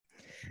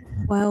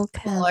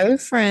Welcome. Hello,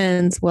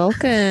 friends.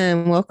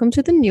 Welcome. Welcome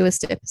to the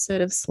newest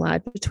episode of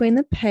Slide Between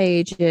the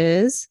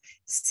Pages,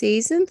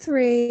 Season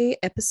 3,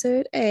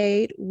 Episode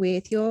 8,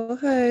 with your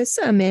hosts,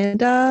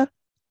 Amanda.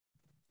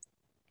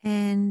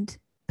 And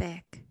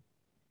Beck.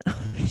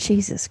 Oh,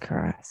 Jesus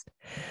Christ.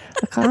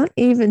 I can't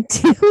even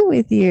deal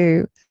with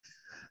you.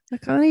 I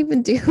can't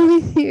even deal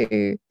with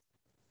you.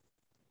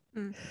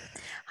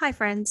 Hi,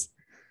 friends.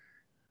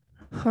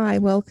 Hi,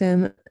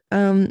 welcome.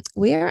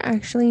 We are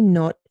actually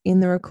not in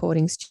the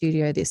recording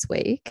studio this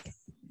week.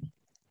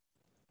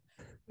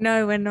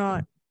 No, we're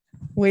not.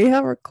 We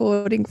are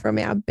recording from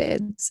our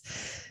beds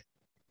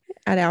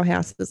at our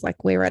houses,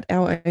 like we're at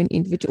our own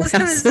individual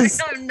houses.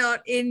 I'm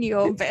not in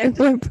your bed.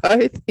 We're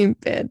both in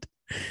bed,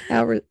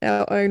 our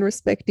own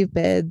respective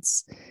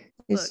beds.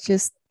 It's Look.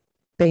 just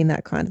been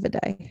that kind of a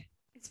day.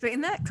 It's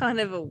been that kind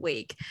of a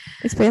week.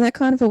 It's been that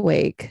kind of a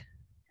week.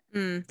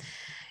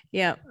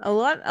 Yeah, a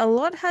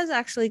lot has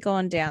actually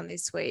gone down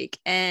this week,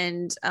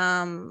 and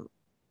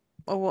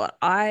what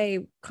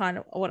I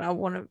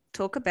want to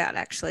talk about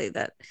actually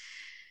that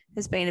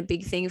has been a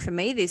big thing for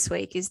me this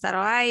week is that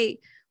I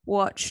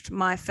watched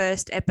my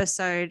first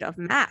episode of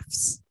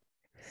MAFS.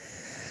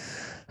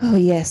 Oh,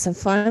 yes. I've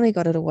finally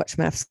got her to watch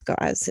MAFS,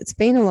 guys. It's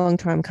been a long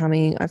time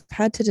coming. I've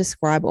had to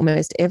describe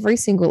almost every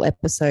single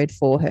episode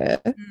for her,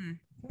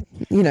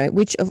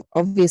 which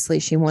obviously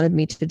she wanted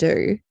me to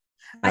do.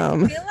 I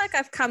feel like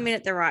I've come in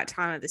at the right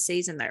time of the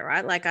season though,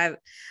 right? Like I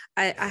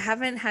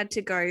haven't had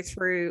to go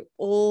through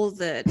all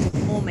the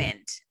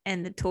torment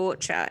and the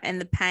torture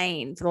and the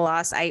pain for the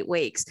last 8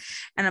 weeks.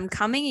 And I'm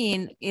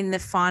coming in the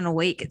final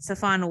week. It's the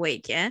final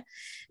week, yeah?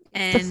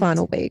 And the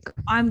final week.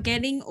 I'm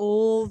getting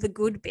all the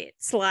good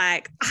bits.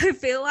 Like I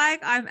feel like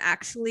I'm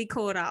actually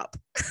caught up.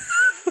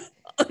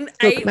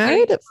 Look,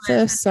 Married at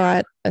First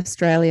Sight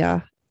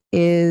Australia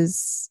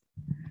is,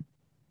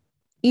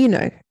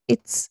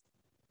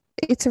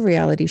 it's a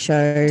reality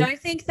show. I don't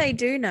think they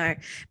do know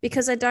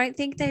because I don't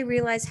think they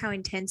realize how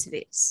intense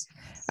it is.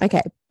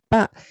 Okay,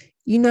 but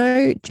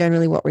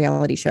generally what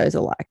reality shows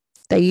are like.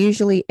 They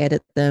usually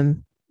edit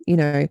them,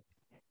 to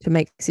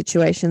make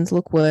situations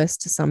look worse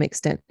to some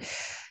extent.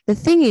 The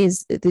thing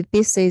is that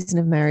this season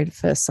of Married at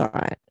First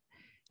Sight,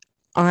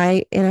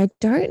 I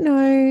don't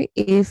know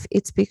if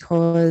it's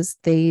because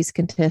these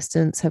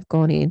contestants have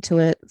gone into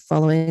it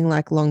following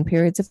like long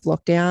periods of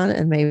lockdown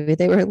and maybe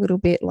they were a little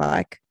bit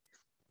like,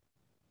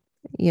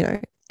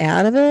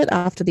 out of it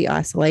after the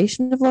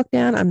isolation of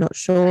lockdown. I'm not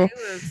sure.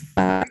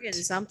 But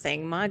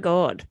something, my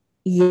God.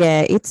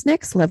 Yeah, it's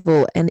next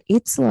level and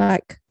it's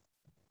like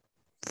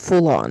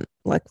full on,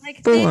 it's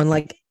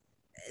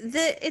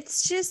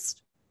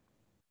just,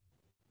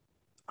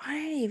 I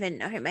don't even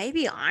know.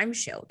 Maybe I'm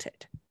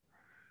sheltered.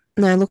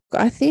 No, look,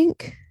 I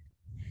think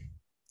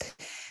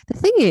the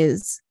thing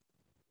is,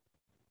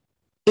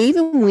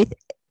 even with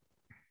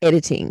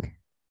editing,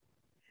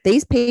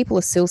 these people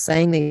are still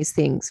saying these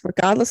things,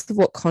 regardless of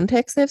what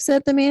context they've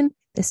said them in.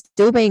 They're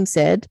still being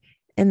said,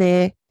 and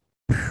they're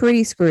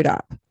pretty screwed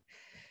up.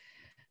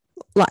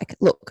 Like,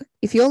 look,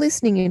 if you're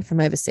listening in from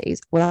overseas,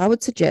 what I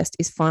would suggest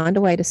is find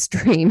a way to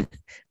stream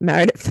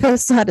Married at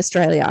First Sight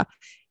Australia.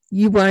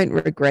 You won't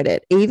regret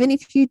it. Even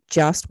if you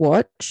just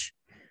watch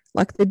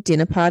like the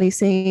dinner party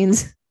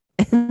scenes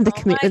and the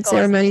commitment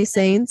ceremony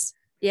scenes.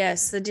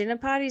 Yes, the dinner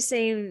party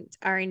scenes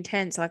are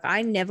intense. Like,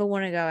 I never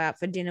want to go out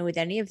for dinner with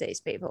any of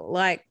these people.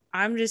 Like,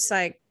 I'm just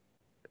like,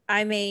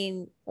 I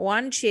mean,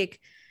 one chick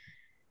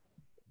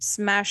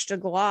smashed a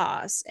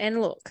glass,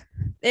 and look,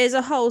 there's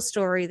a whole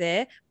story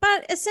there,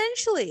 but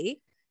essentially,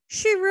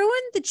 she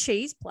ruined the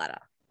cheese platter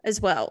as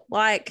well.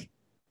 Like,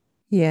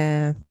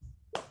 yeah,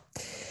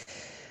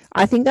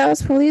 I think that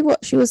was probably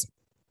what she was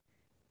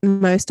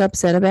most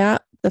upset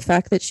about. The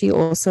fact that she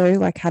also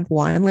like had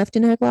wine left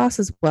in her glass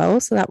as well.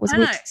 So that was a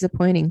bit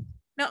disappointing.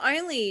 Not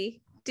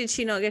only did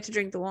she not get to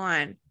drink the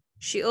wine,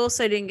 she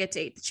also didn't get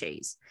to eat the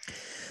cheese.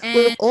 And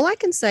well, all I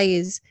can say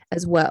is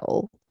as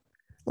well,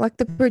 like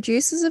the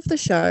producers of the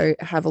show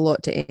have a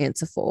lot to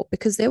answer for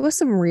because there were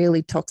some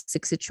really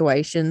toxic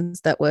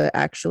situations that were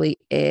actually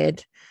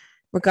aired,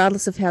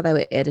 regardless of how they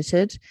were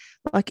edited.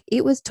 Like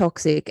it was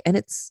toxic, and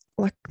it's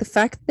like the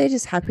fact that they're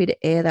just happy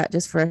to air that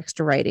just for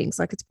extra ratings.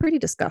 Like it's pretty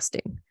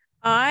disgusting.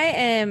 I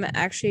am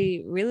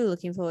actually really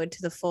looking forward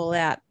to the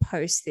fallout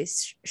post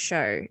this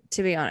show,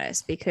 to be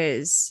honest,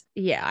 because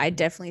yeah, I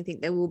definitely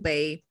think there will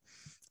be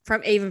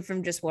from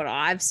just what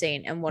I've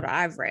seen and what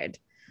I've read.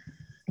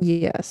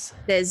 Yes.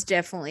 There's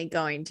definitely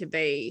going to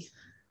be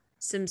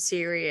some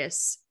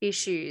serious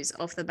issues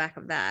off the back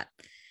of that.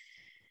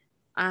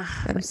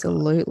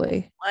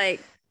 Absolutely.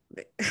 Like,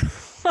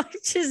 I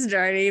just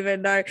don't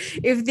even know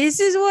if this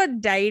is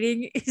what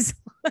dating is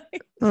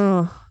like.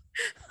 Oh,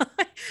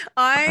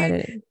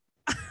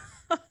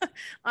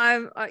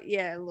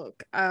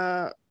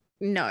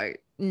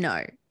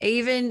 No.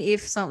 Even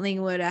if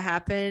something were to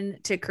happen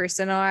to Chris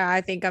and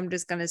I think I'm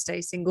just going to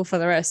stay single for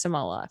the rest of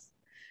my life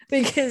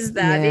because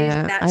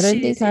that I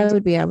don't think I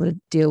would be able to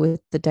deal with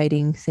the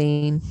dating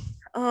scene.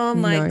 Oh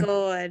my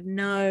God,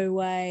 no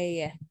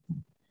way.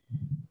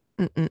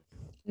 Mm-mm.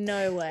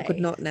 No I could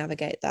way. not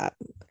navigate that.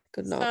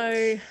 Could not.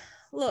 So,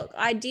 look,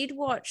 I did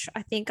watch,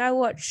 I think I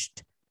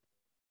watched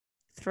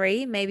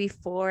 3, maybe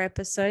 4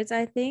 episodes,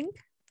 I think.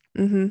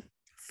 Mm-hmm.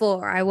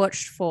 4. I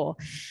watched 4.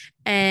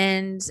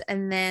 And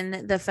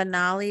then the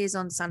finale is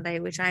on Sunday,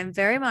 which I'm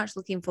very much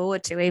looking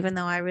forward to, even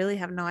though I really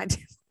have no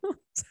idea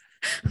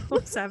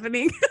what's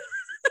happening.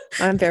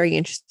 I'm very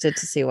interested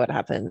to see what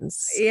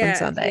happens on Yeah,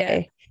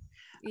 Sunday.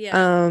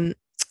 yeah.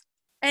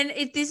 And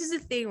if this is a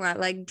thing, right?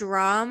 Like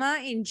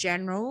drama in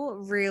general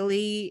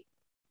really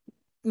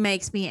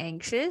makes me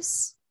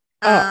anxious.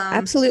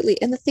 Absolutely.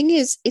 And the thing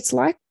is, it's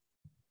like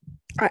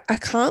I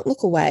can't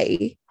look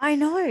away. I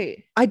know.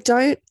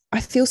 I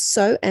feel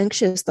so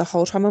anxious the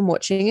whole time I'm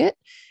watching it,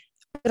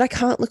 but I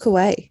can't look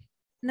away.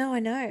 No,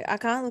 I know. I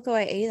can't look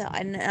away either.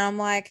 And I'm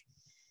like,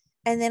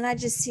 and then I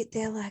just sit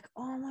there like,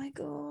 oh my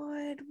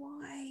God,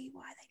 why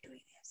are they doing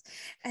this?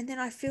 And then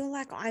I feel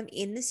like I'm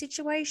in the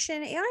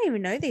situation. I don't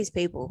even know these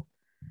people.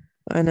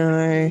 I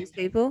know. These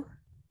people.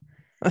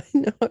 I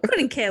know.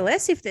 Couldn't care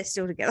less if they're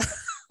still together.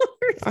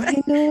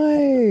 I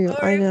know.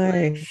 I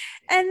know.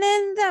 And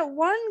then that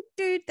one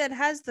dude that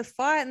has the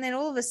fight, and then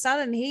all of a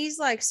sudden he's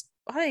like,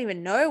 I don't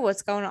even know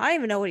what's going on. I don't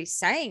even know what he's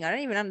saying. I don't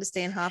even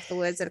understand half the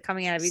words that are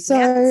coming out of his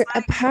mouth. So Like,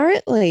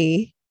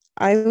 apparently,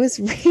 I was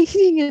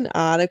reading an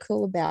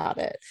article about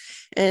it,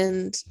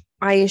 and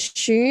I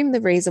assume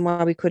the reason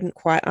why we couldn't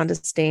quite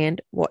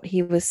understand what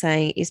he was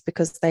saying is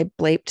because they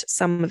bleeped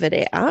some of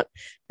it out,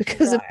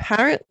 because right.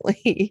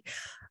 apparently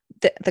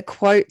the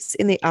quotes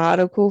in the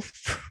article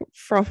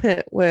from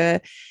it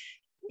were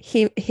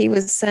he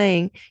was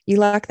saying, "You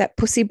like that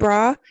pussy,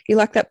 bra? You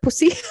like that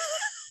pussy?"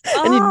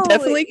 And you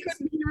definitely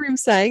couldn't hear him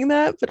saying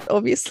that, but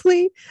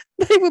obviously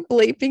they were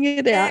bleeping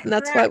it out, and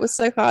that's why it was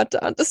so hard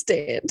to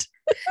understand.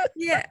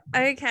 Yeah,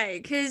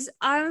 okay, because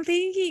I'm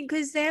thinking,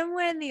 because then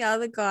when the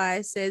other guy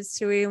says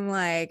to him,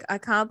 like, I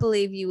can't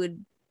believe you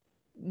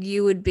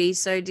would be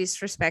so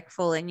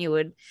disrespectful and you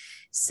would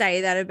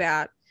say that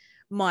about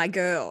my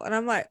girl, and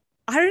I'm like,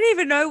 I don't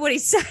even know what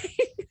he's saying.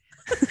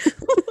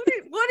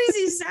 What is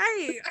he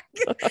saying?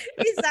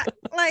 Is that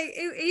like,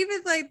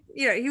 even like,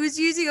 you know, he was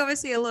using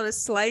obviously a lot of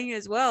slang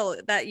as well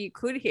that you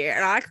could hear,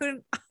 and I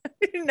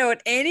didn't know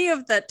what any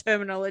of that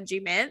terminology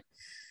meant.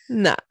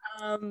 No.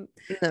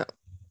 No.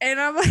 And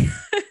I'm like,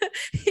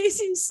 he's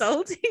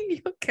insulting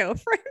your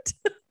girlfriend.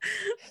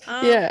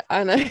 Yeah,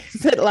 I know.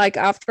 But like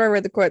after I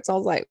read the quotes, I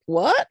was like,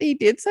 what? He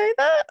did say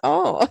that?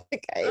 Oh,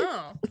 okay.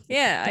 Oh,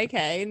 yeah,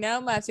 okay. Now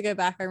I'm about to go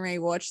back and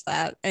rewatch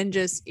that and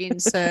just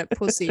insert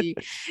pussy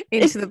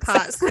into the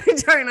parts I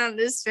don't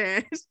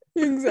understand.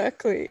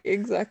 Exactly.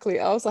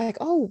 I was like,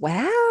 oh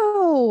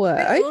wow.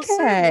 But also,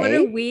 what a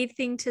Okay. weird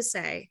thing to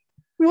say.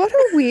 What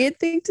a weird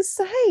thing to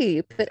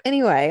say. But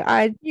anyway,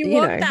 You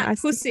want I that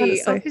still find it pussy.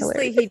 so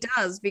Obviously, hilarious. he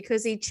does,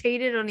 because he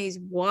cheated on his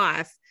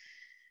wife.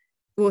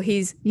 Well,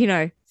 his,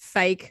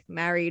 fake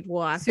married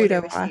wife, Pseudo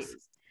whatever she wife.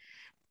 is.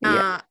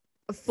 Yeah.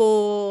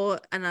 For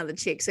another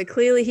chick. So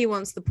clearly he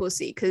wants the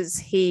pussy because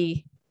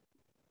he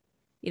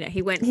went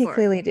He for it.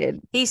 clearly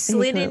did. He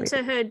slid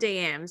into her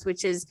DMs,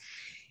 which is,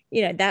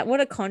 that what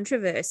a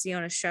controversy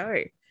on a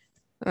show.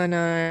 I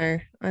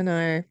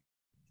know.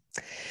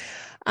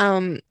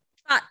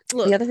 But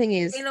look, the other thing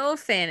is, in all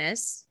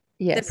fairness,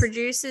 the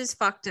producers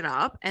fucked it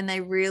up and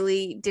they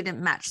really didn't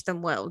match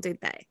them well, did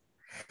they?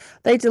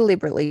 They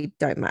deliberately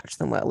don't match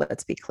them well,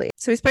 let's be clear.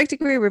 So we spoke to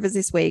Greer Rivers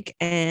this week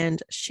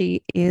and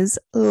she is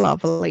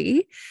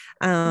lovely.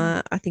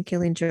 I think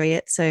you'll enjoy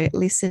it. So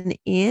listen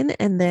in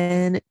and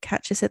then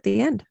catch us at the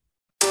end.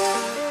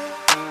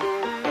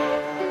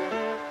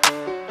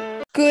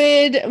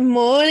 Good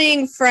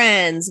morning,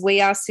 friends.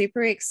 We are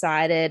super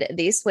excited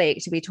this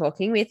week to be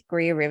talking with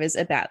Greer Rivers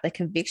about the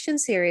Conviction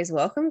series.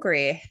 Welcome,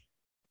 Greer.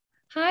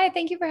 Hi,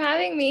 thank you for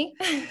having me.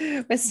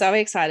 We're so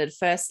excited.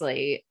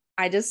 Firstly,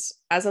 as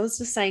I was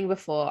just saying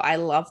before, I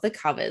love the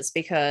covers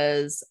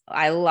because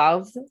I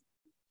love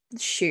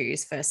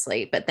shoes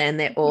firstly, but then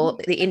they're all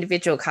the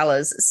individual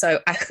colors. So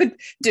I could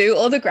do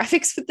all the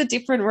graphics with the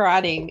different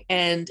writing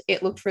and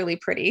it looked really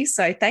pretty.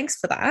 So thanks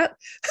for that.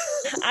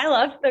 I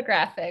love the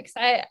graphics.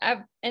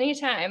 I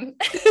anytime.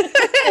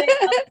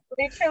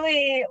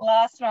 Literally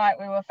last night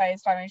we were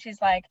FaceTiming.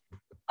 She's like,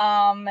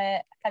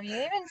 have you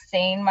even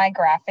seen my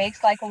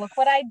graphics? Like, look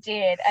what I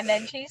did. And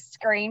then she's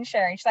screen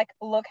sharing. She's like,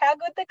 look how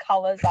good the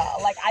colors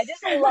are. Like, I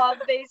just love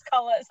these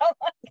colors. I'm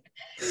like,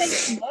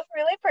 they look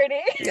really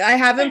pretty. I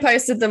haven't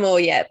posted them all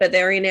yet, but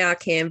they're in our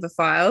Canva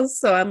files.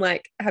 So I'm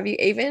like, have you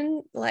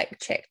even like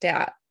checked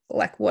out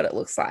like what it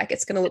looks like?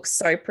 It's going to look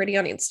so pretty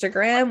on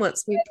Instagram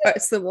once we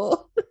post them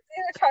all. You're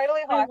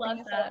totally hyping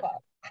yourself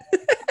up.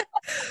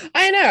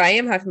 I know, I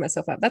am hyping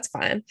myself up. That's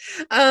fine.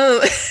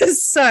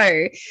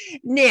 So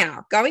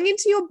now going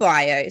into your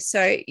bio,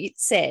 so it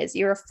says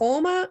you're a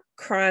former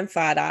crime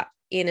fighter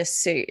in a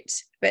suit,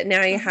 but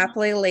now you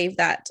happily leave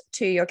that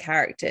to your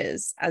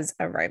characters as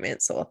a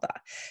romance author.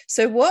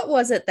 So what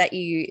was it that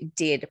you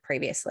did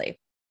previously?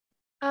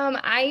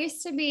 I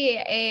used to be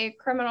a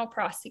criminal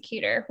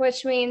prosecutor,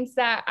 which means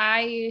that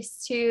I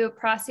used to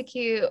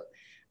prosecute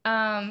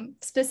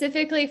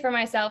specifically for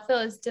myself, it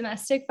was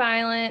domestic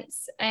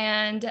violence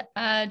and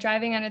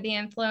driving under the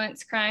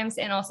influence crimes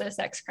and also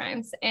sex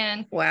crimes.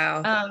 And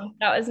Wow.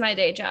 that was my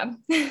day job.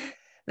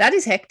 That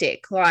is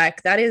hectic.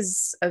 Like that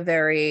is a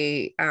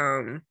very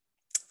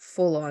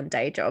full-on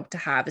day job to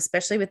have,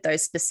 especially with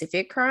those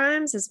specific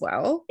crimes as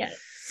well.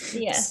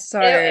 Yes.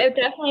 So it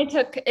definitely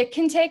it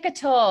can take a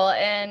toll,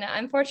 and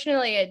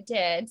unfortunately it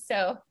did.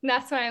 So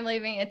that's why I'm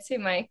leaving it to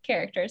my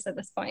characters at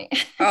this point.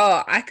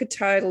 Oh, I could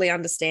totally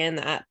understand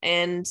that.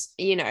 And,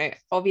 you know,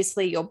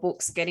 obviously your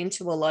books get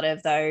into a lot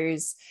of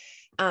those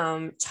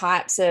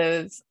types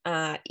of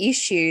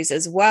issues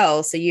as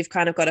well. So you've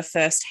kind of got a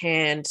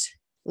firsthand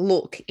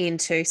look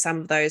into some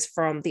of those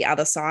from the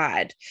other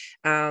side.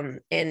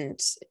 And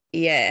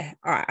yeah,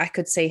 I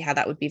could see how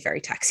that would be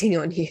very taxing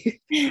on you.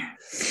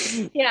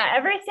 Yeah,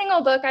 every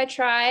single book I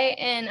try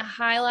and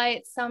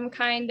highlight some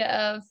kind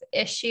of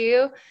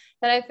issue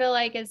that I feel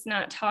like is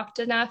not talked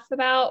enough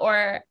about,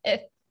 or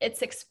if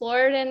it's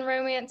explored in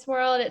romance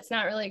world, it's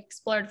not really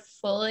explored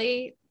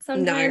fully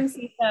sometimes.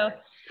 No. And so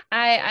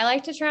I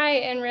like to try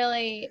and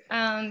really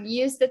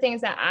use the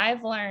things that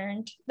I've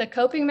learned, the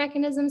coping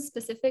mechanisms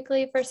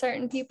specifically for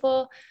certain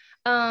people.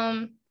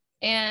 And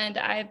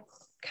I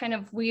kind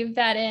of weave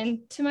that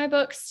into my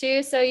books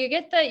too. So you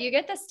get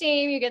the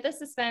steam, you get the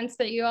suspense,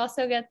 but you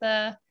also get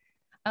the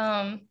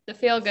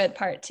feel good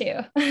part too.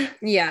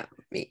 Yeah.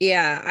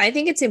 I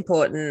think it's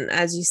important,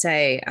 as you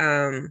say,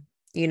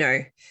 you know,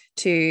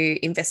 to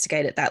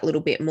investigate it that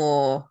little bit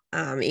more,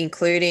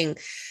 including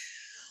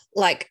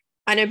like,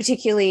 I know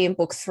particularly in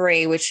book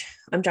 3, which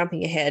I'm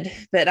jumping ahead,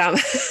 but,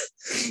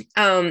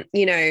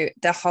 you know,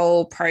 the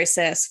whole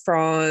process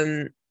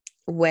from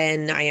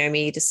when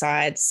Naomi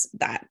decides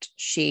that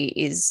she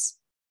is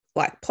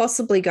like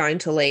possibly going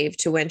to leave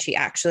to when she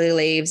actually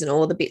leaves and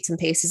all the bits and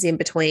pieces in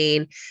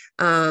between,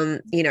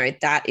 you know,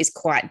 that is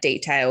quite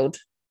detailed,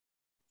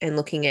 and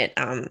looking at,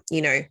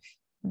 you know,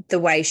 the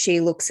way she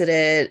looks at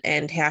it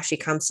and how she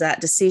comes to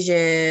that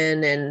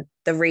decision and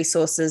the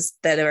resources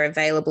that are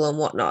available and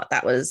whatnot.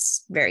 That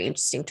was very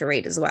interesting to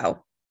read as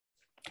well.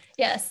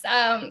 Yes.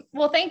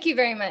 Well, thank you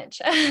very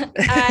much.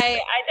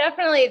 I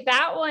definitely,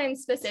 that one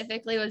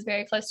specifically was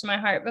very close to my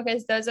heart,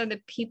 because those are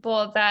the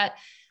people that,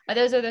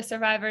 those are the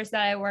survivors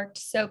that I worked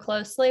so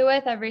closely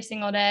with every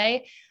single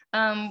day.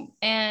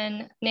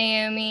 And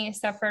Naomi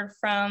suffered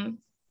from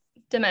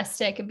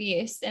domestic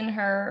abuse in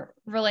her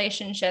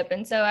relationship.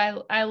 And so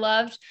I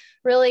loved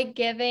really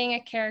giving a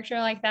character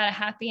like that a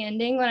happy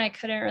ending when I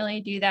couldn't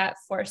really do that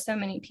for so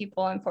many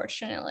people,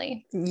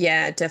 unfortunately.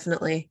 Yeah,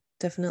 definitely.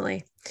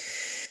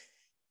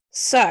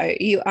 So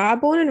you are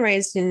born and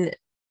raised in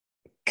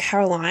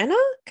Carolina?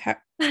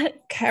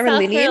 Carolinian? South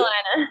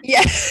Carolina.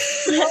 Yeah.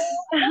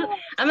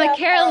 I'm a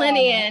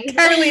Carolinian.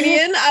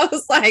 Carolinian. I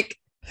was like,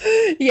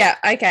 yeah,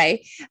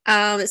 okay.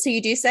 So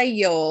you do say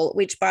y'all,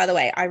 which by the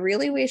way, I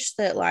really wish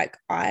that like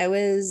I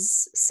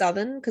was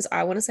Southern, because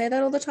I want to say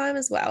that all the time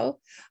as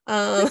well.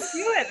 Just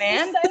do it,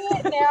 man. Say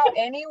it now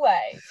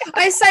anyway.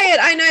 I say it,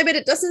 I know, but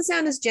it doesn't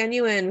sound as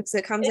genuine because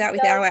it comes out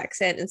with our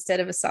accent instead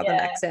of a Southern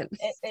accent.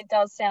 It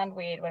does sound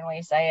weird when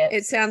we say it.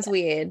 It sounds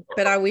weird,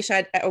 but I wish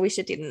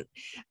it didn't.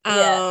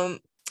 Yeah.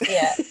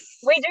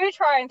 We do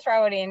try and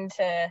throw it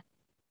into,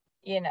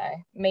 you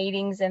know,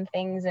 meetings and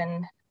things,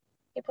 and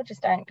people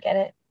just don't get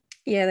it.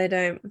 Yeah, they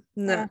don't.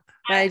 No,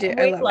 I do.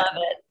 We love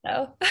it.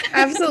 So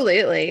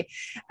absolutely.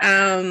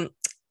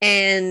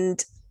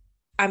 And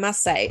I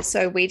must say,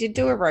 so we did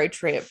do a road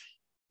trip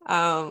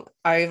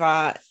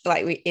over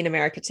like in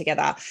America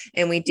together,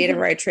 and we did a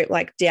road trip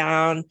like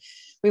down.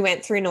 We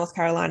went through North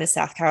Carolina,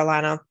 South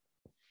Carolina.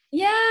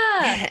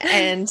 Yeah.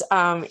 And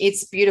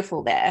it's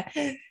beautiful there.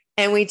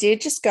 And we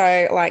did just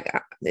go like,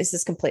 this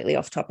is completely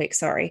off topic.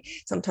 Sorry.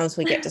 Sometimes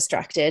we get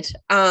distracted.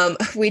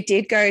 We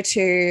did go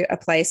to a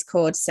place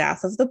called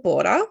South of the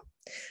Border.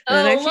 Oh,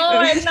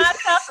 Lord, not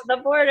South of the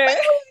Border.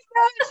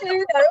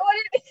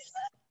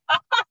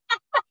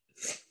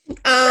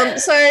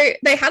 So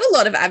they had a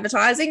lot of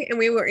advertising, and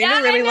we were in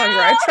a really long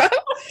road trip.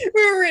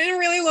 We were in a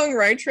really long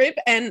road trip,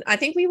 and I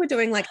think we were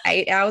doing like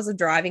 8 hours of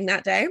driving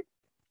that day.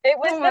 It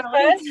was the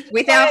first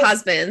with our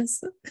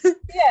husbands.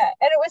 Yeah,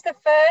 and it was the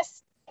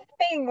first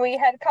thing we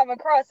had come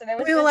across, and it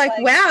was we were like,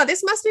 wow,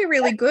 this must be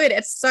really good.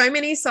 It's so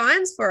many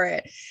signs for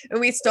it.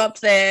 And we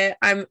stopped there.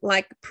 I'm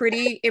like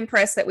pretty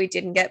impressed that we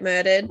didn't get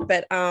murdered,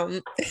 but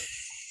I'm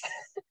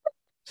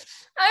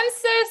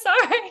so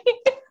sorry.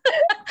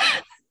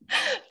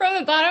 From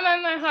the bottom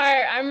of my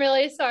heart, I'm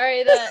really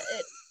sorry that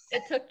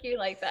it took you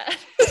like that.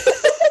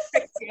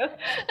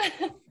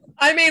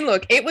 I mean,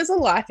 look, it was a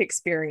life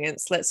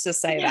experience. Let's just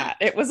say that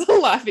it was a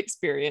life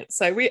experience.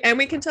 So we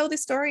can tell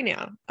this story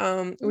now.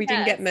 We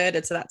didn't get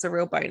murdered, so that's a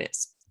real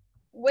bonus.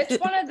 Which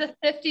one of the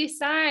 50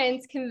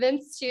 signs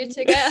convinced you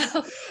to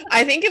go?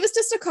 I think it was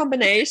just a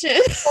combination.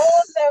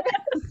 All of them.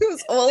 It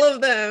was all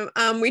of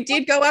them. We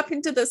did go up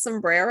into the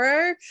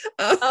sombrero.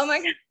 Oh my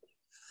God.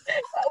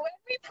 When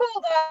we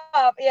pulled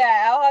up,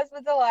 our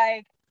husbands are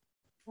like,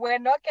 we're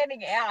not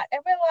getting out.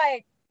 And we're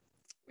like,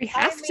 we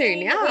have to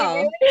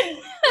now.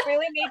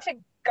 really need to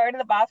go to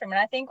the bathroom. And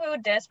I think we were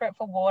desperate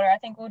for water. I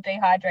think we were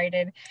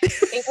dehydrated.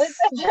 It was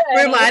a We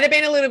journey. might have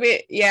been a little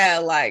bit,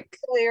 like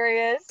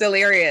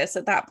delirious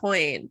at that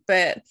point.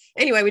 But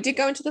anyway, we did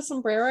go into the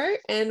sombrero,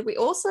 and we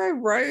also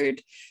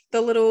rode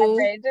the little a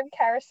random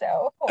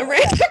carousel.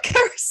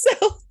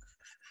 carousel.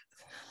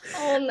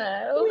 Oh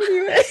no.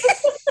 Anyway.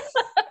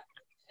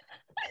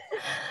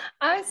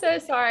 I'm so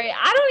sorry.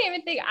 I don't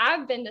even think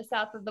I've been to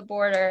south of the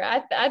border.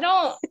 I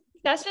don't,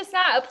 that's just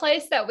not a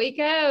place that we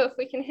go if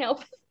we can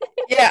help.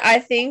 Yeah, I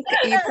think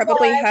you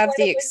probably Well, have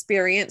the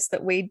experience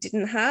that we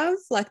didn't have,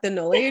 like the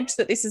knowledge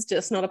that this is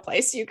just not a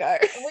place you go.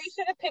 We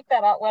should have picked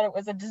that up when it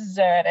was a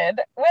deserted.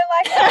 We're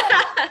like,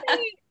 oh,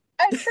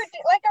 like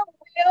a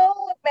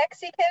real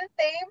Mexican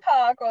theme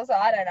park or so.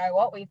 I don't know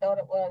what we thought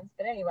it was,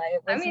 but anyway,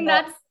 it was. I mean,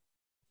 not...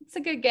 that's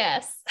a good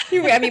guess.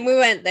 I mean, we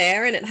went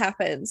there and it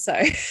happened. So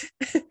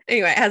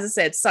anyway, as I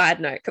said, side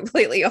note,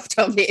 completely off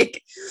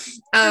topic.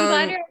 I'm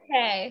glad you're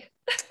okay.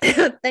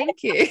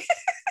 Thank you.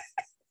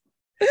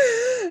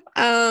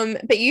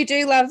 But you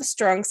do love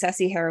strong,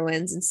 sassy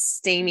heroines and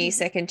steamy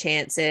second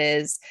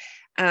chances,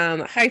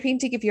 hoping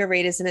to give your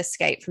readers an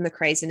escape from the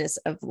craziness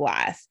of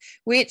life,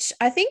 which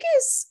I think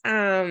is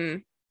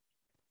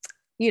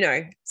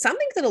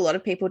something that a lot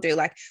of people do.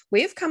 Like,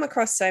 we've come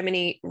across so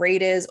many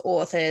readers,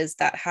 authors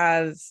that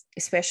have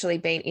especially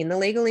been in the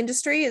legal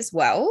industry as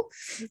well,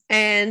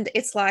 and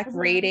it's like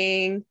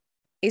reading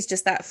is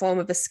just that form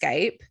of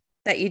escape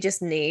that you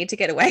just need to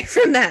get away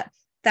from that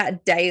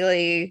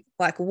daily,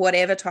 like,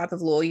 whatever type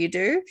of law you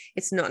do.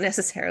 It's not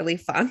necessarily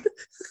fun.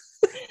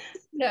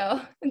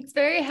 No, it's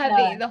very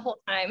heavy the whole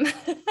time.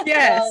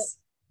 Yes.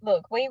 Well,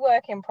 look, we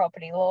work in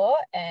property law,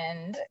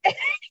 and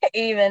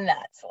even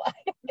that's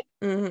like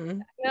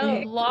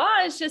law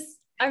is just,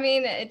 I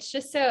mean, it's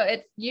just so,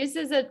 it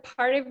uses a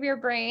part of your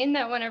brain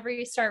that whenever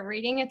you start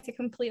reading, it's a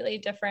completely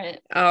different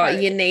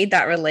you need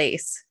that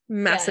release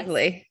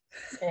massively.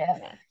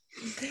 Yeah.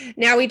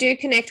 Now, we do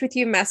connect with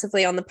you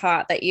massively on the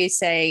part that you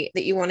say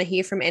that you want to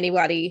hear from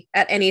anybody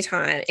at any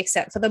time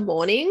except for the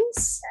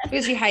mornings,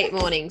 because you hate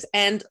mornings.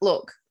 And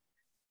look,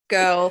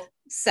 girl,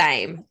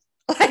 same.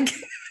 Like,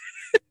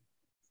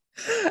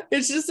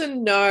 it's just a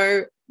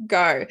no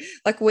go.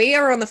 Like, we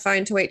are on the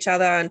phone to each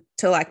other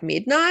until like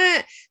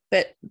midnight,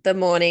 but the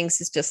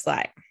mornings is just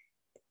like,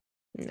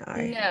 no,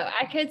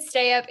 I could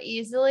stay up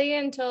easily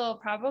until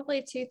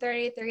probably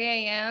 2:30, 3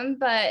 a.m.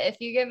 But if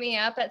you get me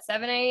up at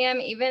 7 a.m.,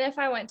 even if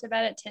I went to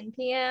bed at 10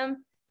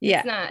 p.m.,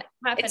 it's not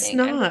happening. It's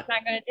not. I'm just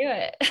not going to do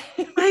it.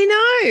 I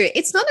know.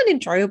 It's not an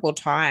enjoyable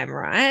time,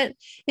 right?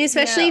 And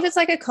especially if it's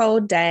like a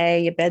cold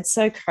day, your bed's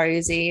so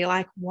cozy.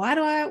 Like, why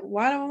do I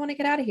want to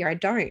get out of here? I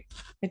don't.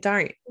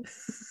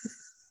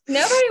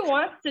 Nobody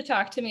wants to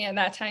talk to me at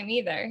that time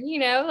either.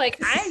 Like,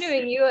 I'm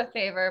doing you a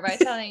favor by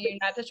telling you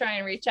not to try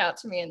and reach out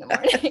to me in the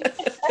morning.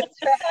 That's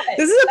right.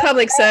 This is a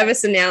public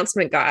service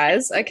announcement,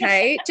 guys.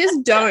 Okay.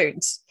 Just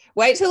don't.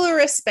 Wait till a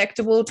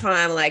respectable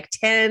time, like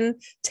 10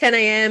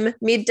 a.m.,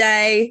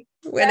 midday,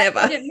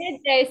 whenever.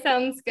 Midday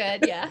sounds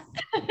good. Yeah.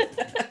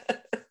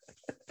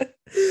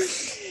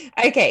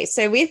 Okay,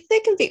 so with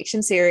the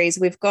Conviction series,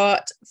 we've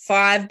got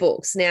 5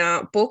 books.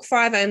 Now, book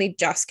 5 only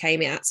just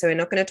came out, so we're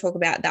not going to talk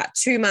about that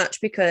too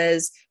much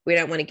because we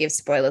don't want to give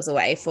spoilers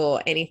away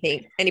for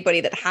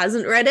anybody that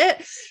hasn't read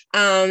it.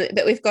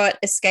 But we've got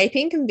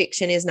Escaping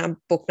Conviction is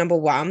book number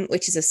 1,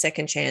 which is a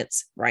second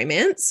chance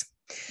romance.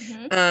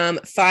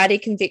 Fighting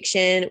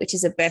Conviction, which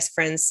is a best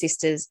friends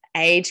sisters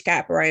age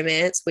gap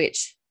romance,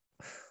 which,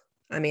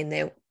 I mean,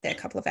 they're a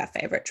couple of our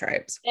favorite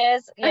tropes.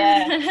 Yes,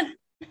 yeah.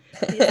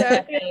 These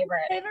are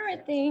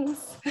favorite things.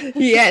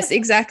 Yes,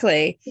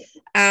 exactly.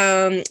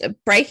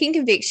 Breaking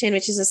Conviction,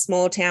 which is a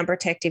small town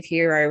protective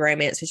hero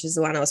romance, which is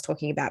the one I was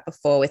talking about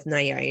before with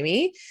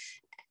Naomi.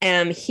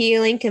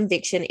 Healing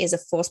Conviction is a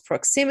forced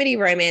proximity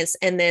romance,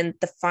 and then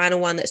the final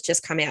one that's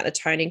just come out,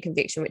 Atoning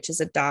Conviction, which is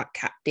a dark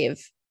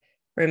captive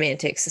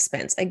romantic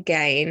suspense.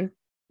 Again,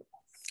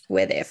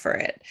 we're there for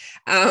it.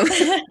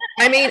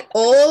 I mean,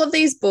 all of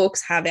these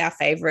books have our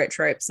favorite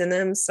tropes in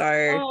them,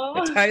 so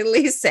we're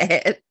totally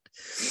set.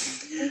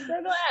 I'm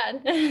so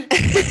glad.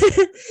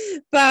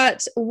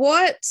 But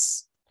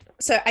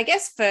so I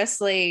guess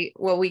firstly,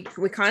 well, we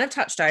kind of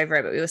touched over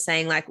it, but we were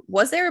saying, like,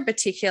 was there a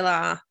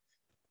particular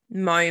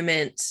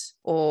moment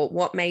or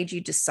what made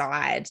you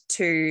decide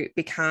to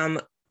become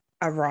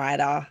a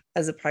writer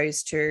as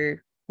opposed to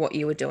what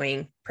you were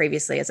doing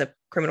previously as a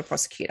criminal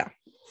prosecutor?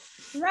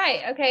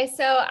 Right. Okay.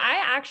 So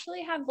I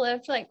actually have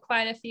lived like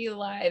quite a few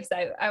lives,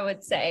 I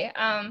would say.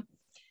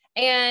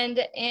 And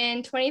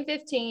in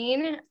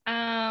 2015,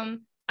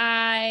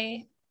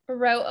 I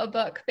wrote a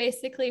book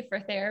basically for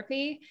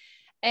therapy,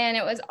 and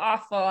it was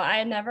awful.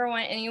 I never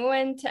want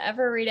anyone to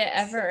ever read it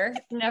ever.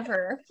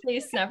 Never.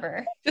 Please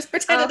never. Just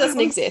pretend it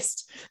doesn't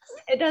exist.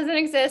 It doesn't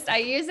exist. I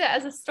use it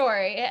as a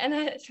story, and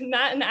it's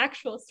not an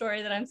actual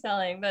story that I'm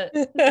selling, but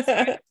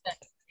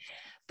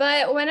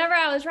But whenever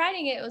I was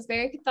writing it, it was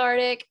very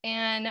cathartic.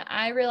 And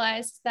I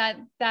realized that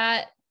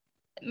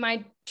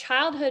my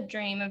childhood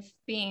dream of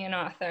being an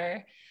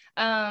author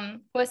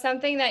was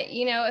something that,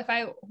 you know, if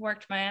I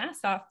worked my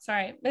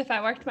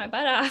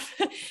butt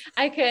off,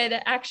 I could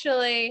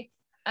actually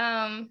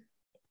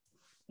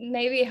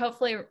maybe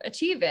hopefully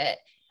achieve it.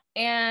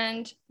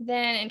 And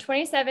then in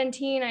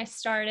 2017, I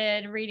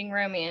started reading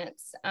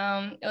romance.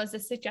 It was a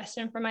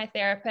suggestion from my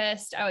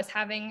therapist. I was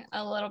having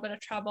a little bit of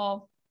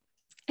trouble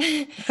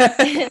in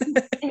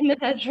the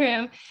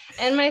bedroom.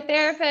 And my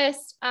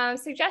therapist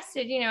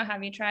suggested, you know,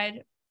 have you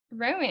tried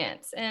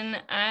romance? And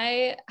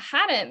I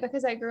hadn't,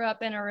 because I grew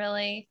up in a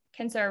really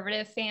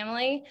conservative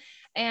family.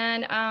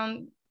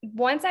 And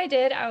once I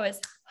did, I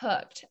was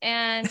hooked.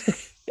 And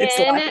It's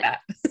like that.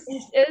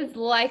 it was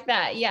like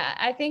that. Yeah.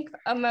 I think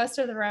most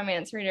of the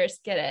romance readers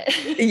get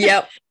it.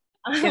 Yep.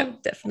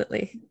 Yep,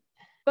 definitely.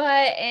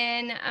 But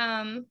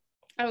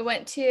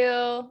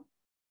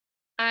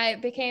I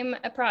became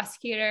a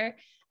prosecutor.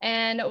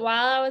 And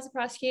while I was a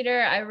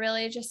prosecutor, I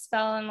really just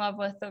fell in love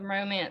with the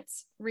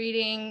romance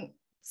reading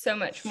so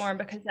much more,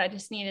 because I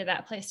just needed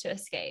that place to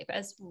escape,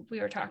 as we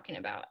were talking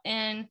about.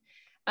 And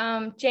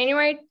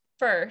January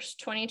 1st,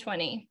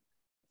 2020,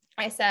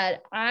 I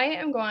said, I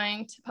am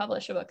going to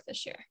publish a book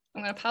this year.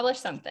 I'm going to publish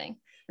something.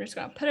 I'm just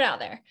going to put it out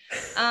there.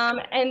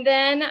 And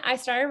then I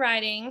started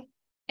writing,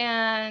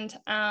 and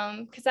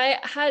because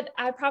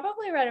I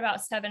probably read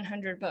about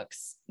 700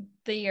 books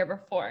the year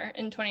before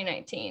in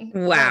 2019.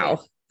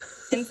 Wow.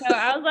 And so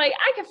I was like,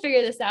 I could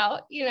figure this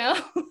out, you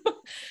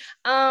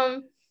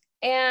know?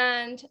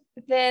 And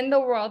then the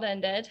world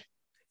ended.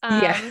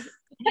 Yeah.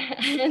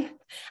 And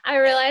I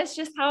realized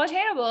just how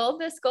attainable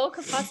this goal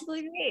could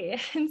possibly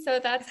be. And so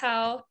that's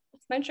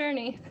my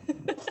journey.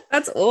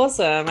 That's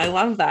awesome. I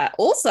love that.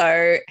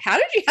 Also, how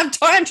did you have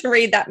time to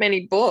read that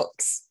many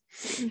books?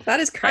 That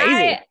is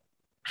crazy.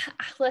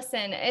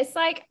 Listen, it's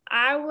like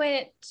I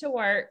went to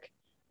work.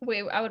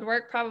 I would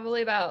work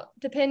probably about,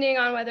 depending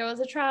on whether it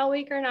was a trial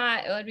week or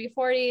not, it would be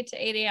 40 to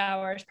 80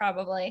 hours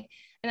probably.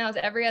 And that was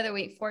every other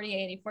week, 40,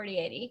 80, 40,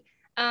 80.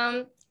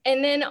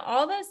 And then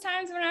all those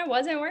times when I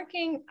wasn't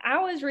working, I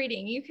was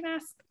reading. You can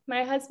ask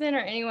my husband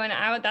or anyone.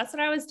 That's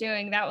what I was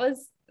doing. That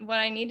was what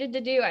I needed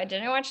to do. I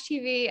didn't watch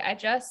TV. I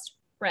just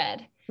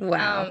read.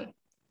 Wow.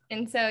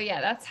 And so, yeah,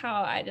 that's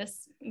how I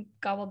just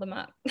gobbled them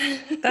up.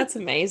 That's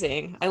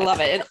amazing. I love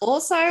it. And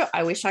also,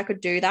 I wish I could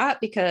do that,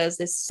 because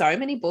there's so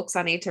many books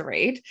I need to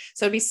read.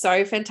 So it'd be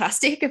so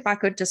fantastic if I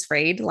could just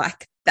read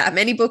like that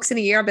many books in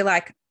a year. I'd be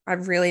like,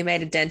 I've really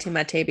made a dent in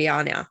my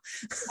TBR now.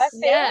 I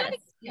feel like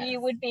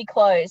you would be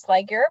close.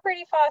 Like, you're a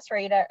pretty fast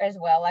reader as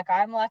well. Like,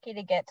 I'm lucky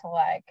to get to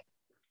like,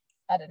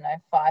 I don't know,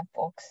 5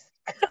 books.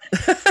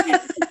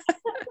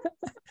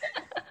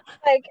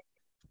 Like,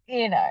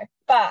 you know,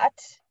 but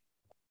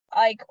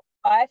like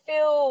I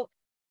feel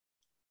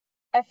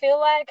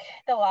like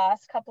the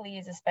last couple of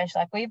years,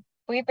 especially, like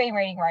we've been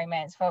reading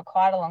romance for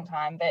quite a long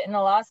time, but in the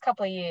last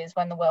couple of years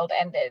when the world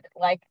ended,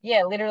 like,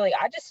 yeah, literally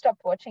I just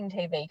stopped watching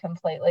TV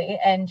completely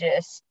and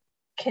just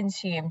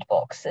consumed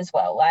books as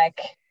well. Like,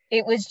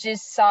 it was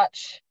just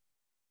such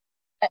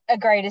a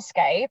great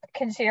escape,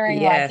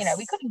 considering like, you know,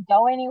 we couldn't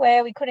go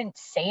anywhere, we couldn't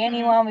see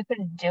anyone, we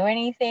couldn't do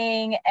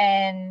anything,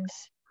 and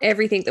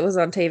everything that was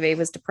on TV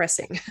was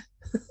depressing.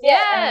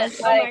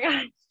 Yes. Like, oh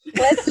my God.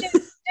 Let's just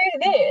do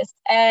this.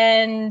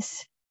 And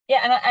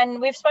yeah, and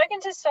we've spoken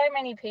to so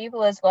many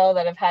people as well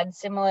that have had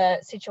similar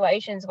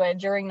situations where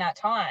during that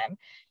time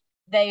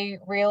they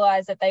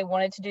realized that they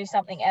wanted to do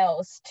something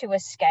else to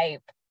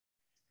escape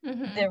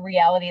the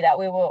reality that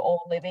we were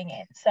all living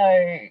in.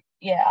 So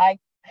yeah, I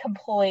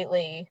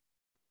completely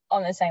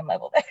on the same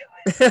level there.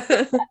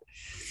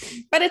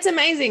 But it's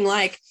amazing,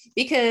 like,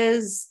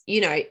 because,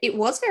 you know, it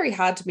was very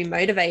hard to be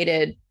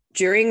motivated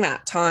during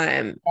that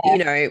time, you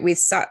know, with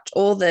such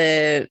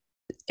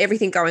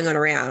everything going on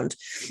around.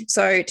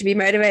 So to be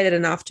motivated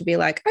enough to be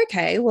like,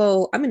 okay,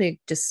 well, I'm going to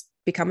just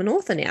become an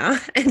author now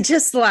and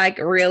just like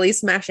really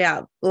smash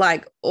out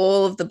like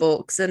all of the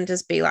books and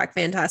just be like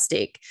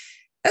fantastic.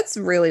 That's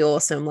really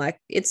awesome. Like,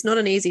 it's not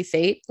an easy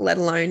feat, let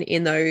alone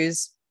in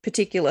those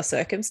particular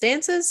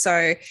circumstances.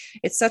 So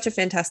it's such a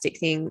fantastic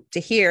thing to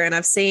hear. And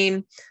I've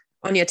seen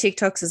on your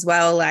TikToks as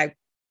well, like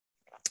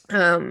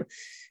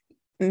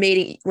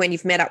meeting when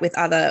you've met up with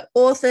other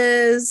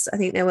authors. I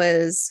think there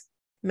was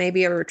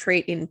maybe a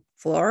retreat in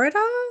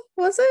Florida,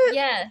 was it?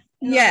 Yeah.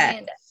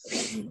 Yeah.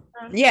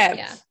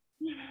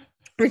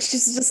 Which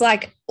is just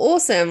like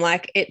awesome.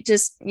 Like, it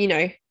just, you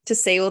know, to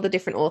see all the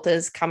different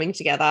authors coming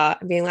together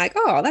and being like,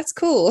 oh, that's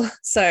cool.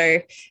 So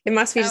it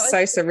must be just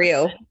so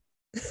surreal.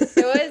 It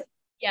was,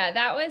 yeah,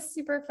 that was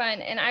super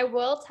fun. And I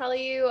will tell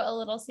you a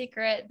little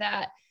secret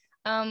that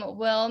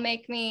will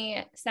make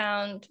me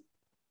sound,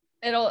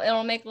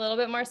 it'll make a little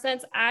bit more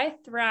sense. I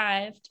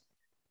thrived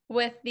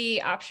with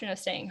the option of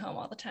staying home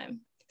all the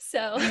time.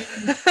 So,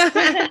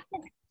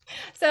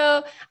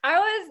 so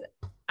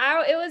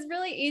it was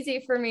really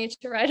easy for me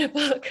to write a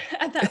book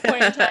at that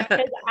point in time,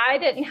 because I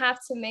didn't have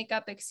to make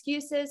up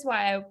excuses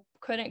why I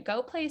couldn't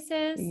go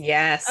places.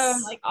 Yes.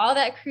 Like, all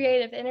that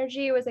creative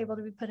energy was able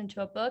to be put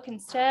into a book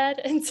instead.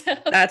 And so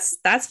that's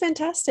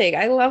fantastic.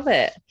 I love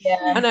it.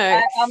 Yeah. I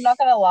know. I'm not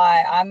going to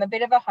lie. I'm a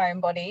bit of a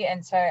homebody.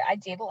 And so I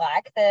did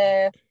like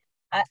the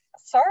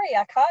sorry,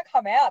 I can't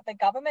come out. The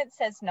government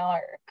says no.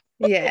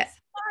 Yeah.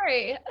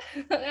 Sorry.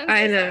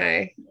 I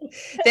know.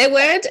 There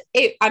weren't,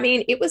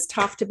 it was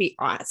tough to be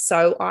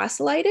so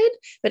isolated,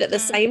 but at the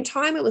same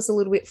time, it was a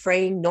little bit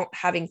freeing not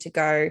having to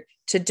go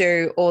to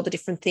do all the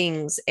different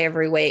things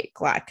every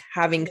week, like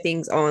having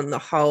things on the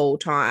whole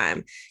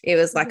time. It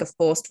was like a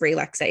forced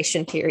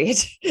relaxation period.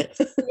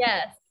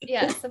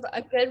 Yes,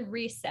 a good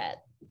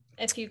reset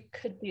if you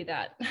could do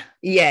that.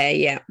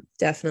 Yeah,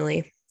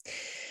 definitely.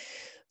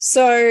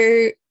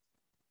 So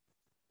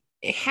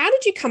how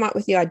did you come up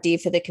with the idea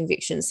for the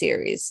Conviction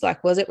series?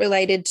 Like, was it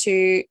related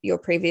to your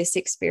previous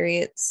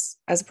experience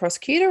as a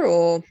prosecutor,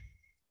 or?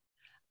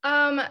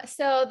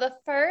 So the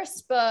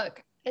first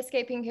book,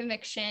 Escaping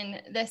Conviction,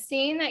 the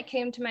scene that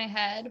came to my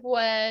head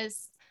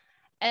was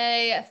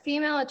a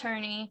female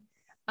attorney,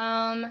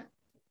 and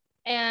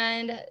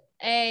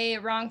her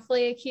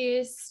wrongfully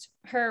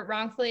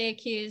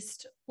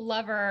accused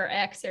lover or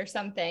ex or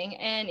something,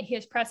 and he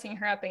was pressing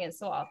her up against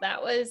the wall.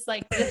 That was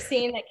like the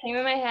scene that came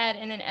in my head,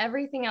 and then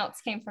everything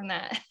else came from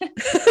that.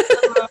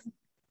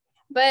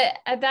 But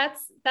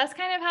that's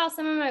kind of how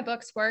some of my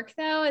books work,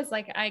 though, is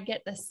like I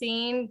get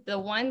the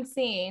one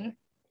scene,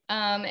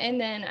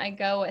 and then I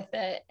go with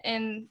it,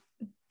 and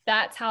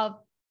that's how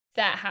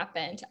that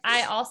happened.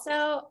 I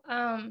also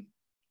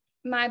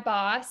my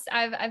boss,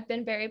 I've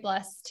been very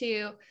blessed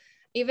to,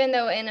 even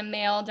though in a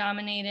male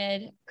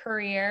dominated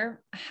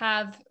career,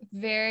 have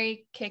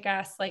very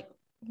kick-ass like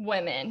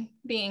women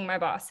being my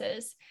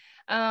bosses.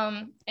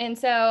 And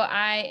so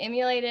I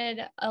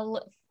emulated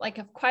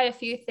quite a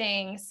few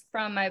things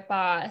from my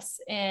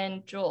boss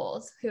in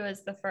Jules, who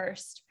is the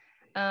first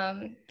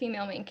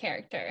female main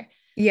character.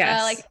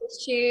 Yes. Like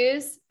his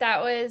shoes,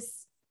 that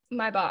was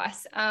my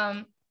boss.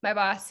 My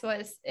boss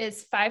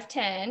is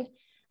 5'10".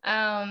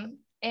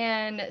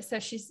 And so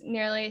she's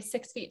nearly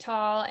 6 feet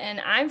tall, and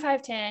I'm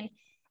 5'10".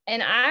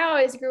 And I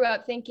always grew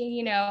up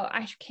thinking,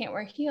 I can't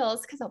wear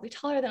heels because I'll be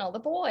taller than all the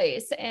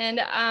boys. And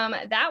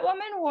that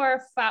woman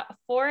wore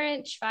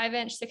 4-inch,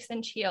 5-inch,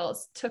 6-inch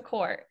heels to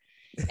court.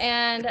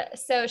 And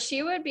so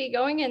she would be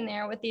going in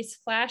there with these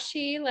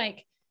flashy,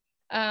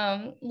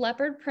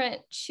 leopard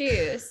print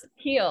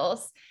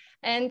heels.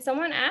 And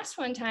someone asked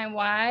one time,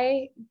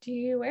 why do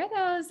you wear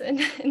those in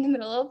the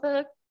middle of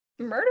a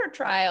murder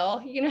trial,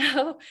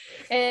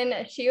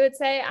 And she would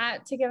say,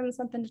 to give them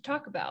something to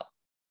talk about,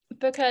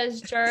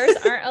 because jurors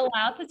aren't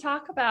allowed to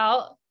talk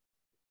about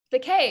the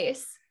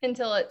case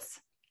until it's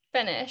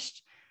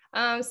finished.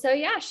 So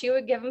yeah, she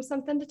would give them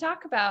something to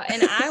talk about.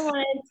 And I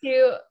wanted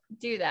to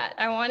do that.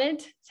 I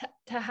wanted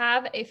to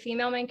have a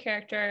female main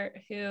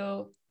character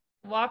who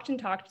walked and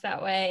talked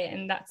that way.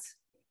 And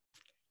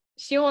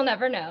she will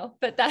never know,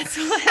 but that's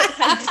what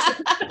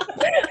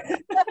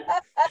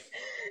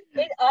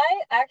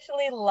I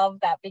actually love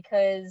that,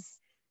 because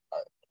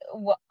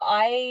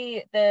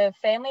the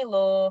family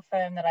law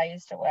firm that I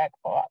used to work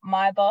for,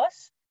 my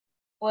boss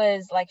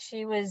was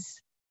she was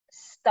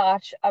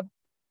such a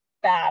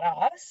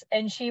badass,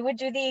 and she would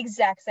do the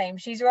exact same.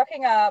 She's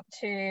rocking up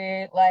to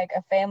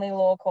a family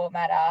law court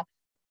matter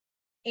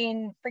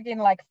in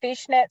freaking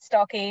fishnet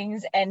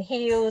stockings and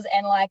heels,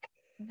 and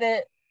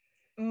the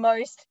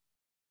most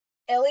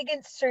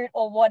elegant suit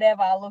or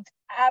whatever, looked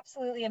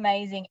absolutely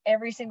amazing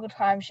every single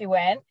time she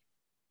went.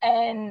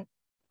 And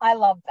I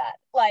love that.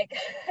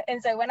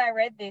 And so when I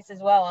read this as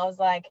well,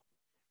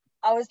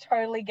 I was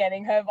totally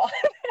getting her vibe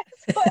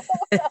as well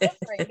when I was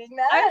reading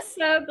that. I'm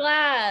so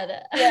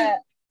glad.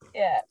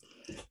 Yeah.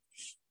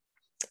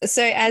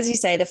 So as you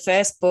say, the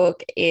first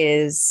book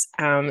is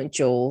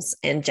Jules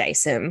and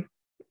Jason.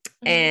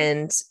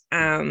 And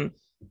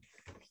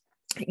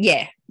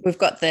we've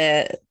got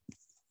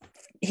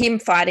him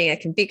fighting a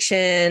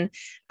conviction,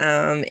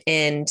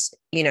 and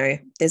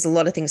there's a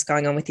lot of things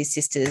going on with his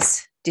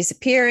sister's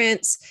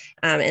disappearance,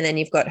 and then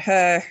you've got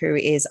her, who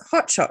is a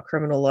hotshot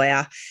criminal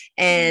lawyer,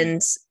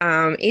 and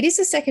it is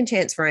a second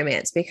chance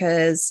romance,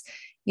 because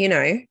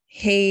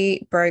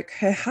he broke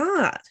her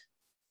heart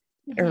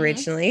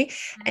originally,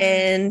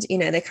 and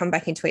they come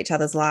back into each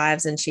other's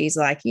lives, and she's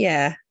like,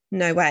 yeah,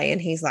 no way, and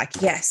he's like,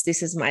 yes,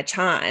 this is my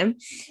time.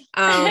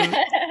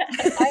 I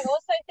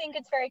also think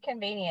it's very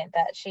convenient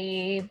that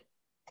she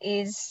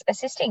is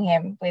assisting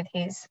him with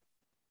his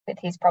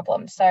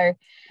problems. So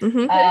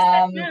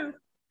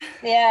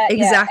yeah,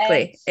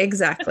 exactly.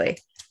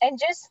 And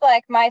just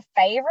my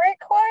favorite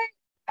quote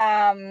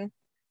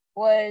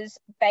was,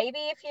 baby,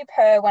 if you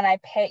purr when I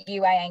pet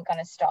you, I ain't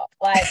gonna stop.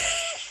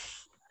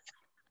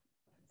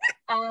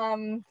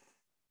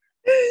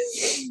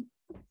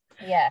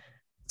 Yeah.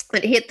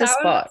 It hit the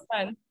spot.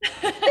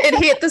 It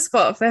hit the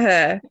spot for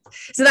her.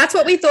 So that's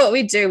what we thought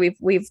we'd do.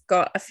 We've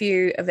got a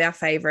few of our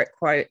favorite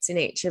quotes in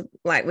each of,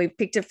 we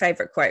picked a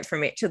favorite quote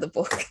from each of the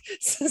book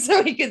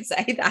so we could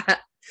say that.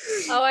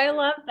 Oh, I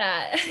love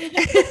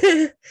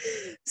that.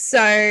 So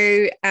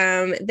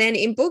then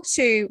in book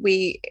 2,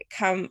 we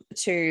come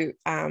to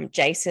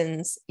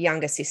Jason's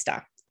younger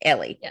sister,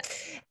 Ellie. Yeah.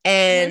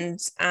 And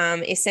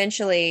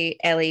essentially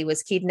Ellie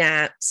was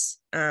kidnapped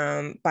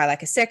by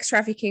a sex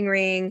trafficking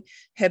ring.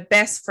 Her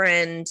best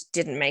friend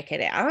didn't make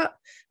it out,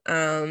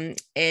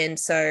 And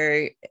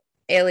so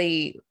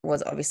Ellie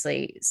was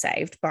obviously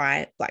saved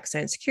by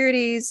Blackstone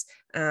Securities,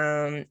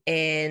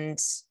 and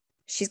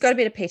she's got a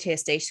bit of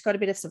PTSD. She's got a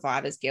bit of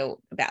survivor's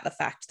guilt about the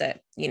fact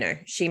that, you know,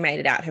 she made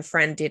it out, her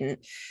friend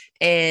didn't.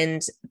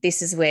 And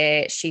this is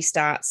where she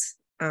starts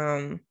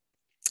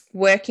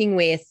working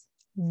with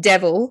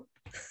Devil,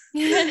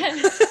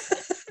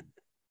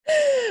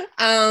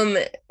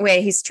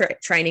 where he's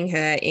training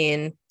her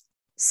in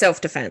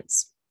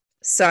self-defense.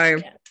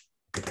 So,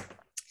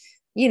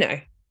 you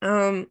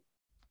know,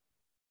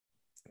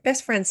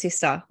 best friend,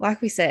 sister,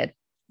 like we said,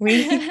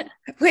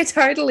 we're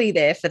totally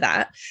there for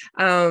that.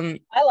 I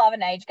love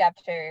an age gap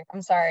too.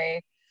 I'm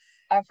sorry.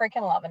 I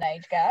freaking love an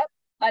age gap.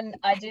 And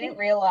I didn't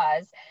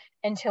realize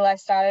until I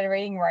started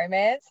reading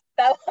romance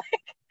that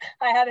like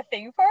I had a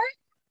thing for it.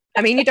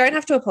 I mean, you don't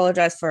have to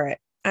apologize for it.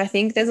 I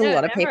think there's a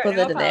lot of people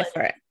that are there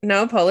for it.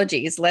 No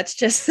apologies. Let's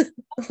just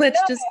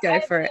go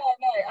for it.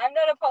 No, I'm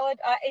not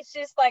apologizing. It's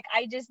just like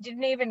I just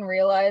didn't even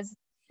realize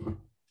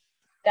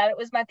that it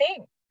was my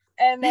thing.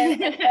 And then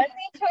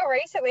until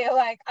recently, I'm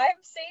like, I'm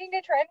seeing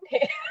a trend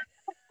here.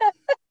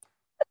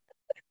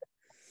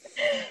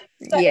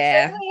 So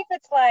yeah. especially if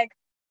it's like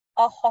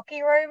a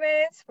hockey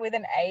romance with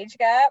an age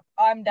gap,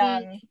 I'm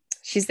done.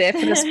 She's there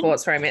for the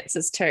sports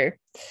romances too.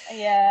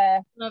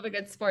 Yeah. Love a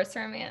good sports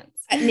romance.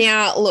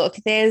 Now, look,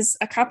 there's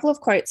a couple of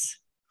quotes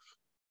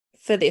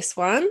for this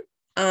one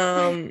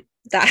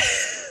that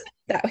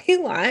we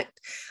liked.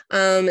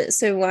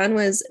 So one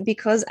was,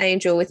 because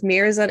Angel, with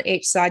mirrors on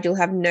each side, you'll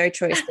have no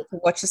choice but to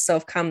watch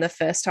yourself come the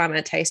first time I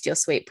taste your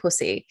sweet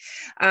pussy.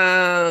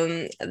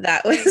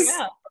 That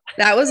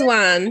was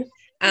one.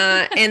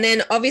 And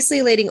then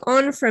obviously leading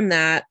on from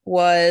that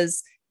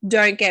was,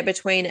 don't get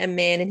between a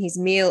man and his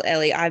meal,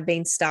 Ellie. I've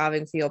been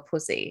starving for your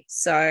pussy.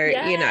 So,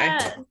 you know,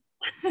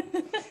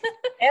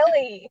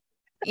 Ellie,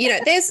 you know,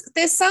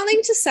 there's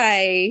something to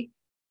say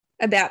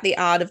about the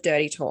art of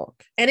dirty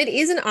talk, and it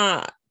is an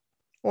art.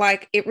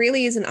 Like, it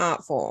really is an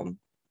art form.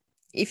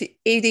 If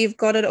either you've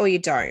got it or you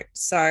don't.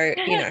 So,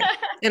 you know,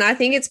 and I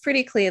think it's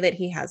pretty clear that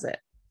he has it.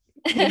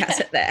 He has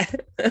it there.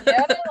 I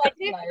do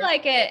feel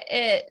like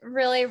it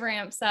really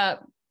ramps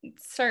up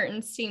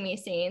certain steamy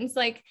scenes.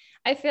 Like,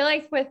 I feel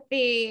like with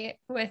the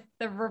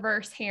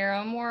reverse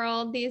harem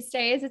world these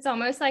days, it's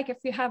almost like if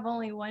you have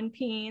only one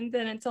peen,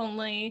 then it's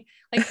only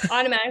like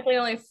automatically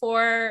only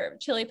 4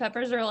 chili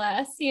peppers or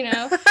less, you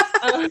know.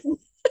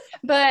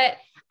 But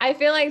I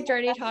feel like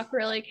dirty talk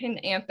really can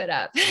amp it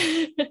up.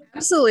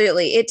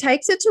 Absolutely, it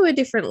takes it to a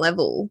different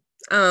level.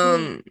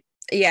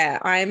 Yeah,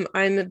 I'm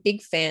a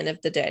big fan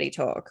of the dirty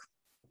talk.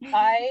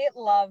 I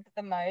love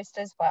the most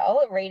as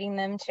well reading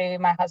them to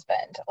my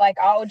husband. Like,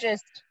 I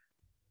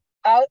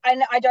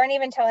don't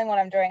even tell him what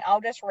I'm doing. I'll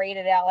just read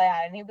it out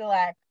loud and he'll be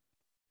like,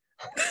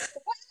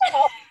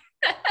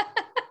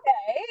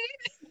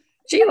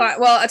 okay.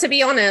 Well, to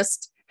be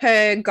honest,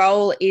 her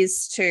goal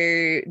is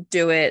to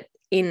do it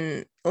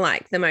in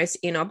like the most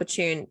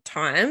inopportune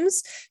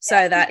times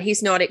so that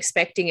he's not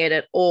expecting it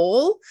at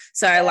all.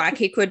 So like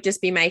he could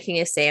just be making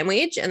a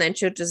sandwich and then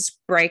she'll just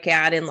break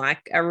out in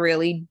like a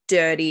really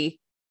dirty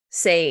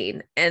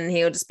scene and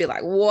he'll just be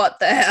like, what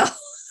the hell?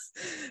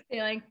 Be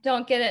like,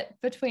 don't get it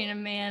between a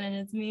man and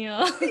his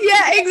meal.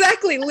 Yeah,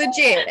 exactly.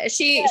 Legit.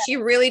 She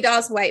really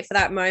does wait for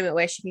that moment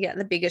where she can get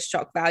the biggest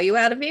shock value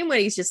out of him, when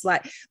he's just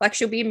like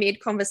she'll be mid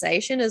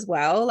conversation as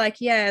well. Like,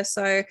 yeah,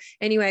 so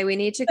anyway, we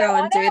need to go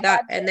and do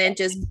that. And then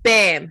just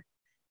bam,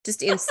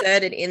 just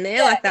insert it in there.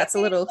 Yeah, like that's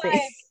a little thing.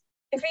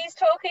 If he's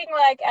talking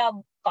like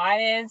our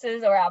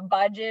finances or our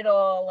budget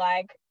or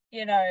like,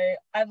 you know,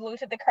 I've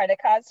looked at the credit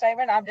card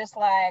statement, I'm just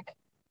like,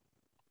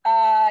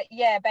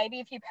 yeah, baby,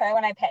 if you purr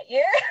when I pet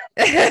you.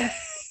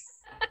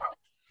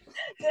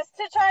 Just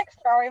to try to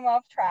throw him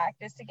off track,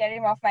 just to get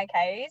him off my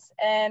case.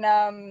 And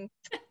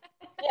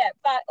yeah,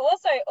 but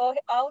also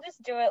I'll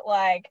just do it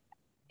like,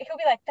 he'll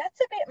be like, that's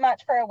a bit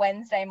much for a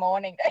Wednesday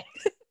morning.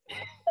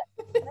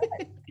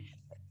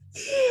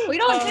 We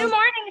don't do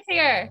mornings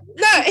here.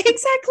 No,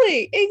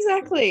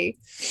 exactly.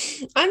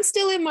 I'm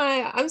still in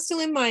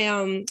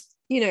my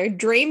you know,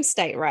 dream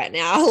state right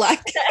now.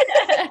 Like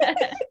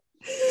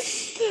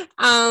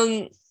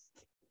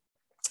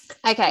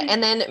okay,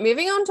 and then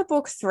moving on to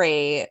book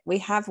 3, we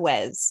have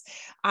Wes.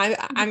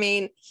 I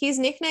mean, his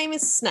nickname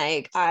is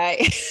Snake.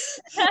 I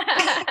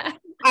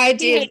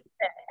do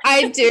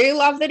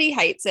love that he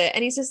hates it,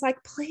 and he's just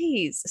like,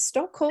 please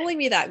stop calling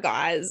me that,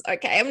 guys.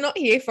 Okay, I'm not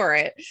here for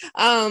it.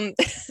 And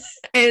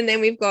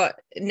then we've got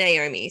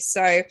Naomi.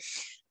 So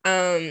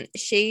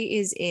she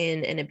is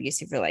in an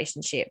abusive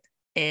relationship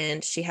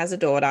and she has a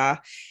daughter.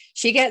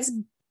 She gets,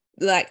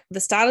 like, the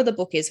start of the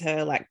book is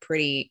her like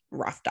pretty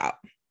roughed up.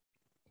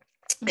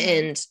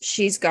 And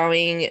she's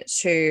going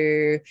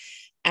to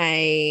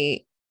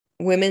a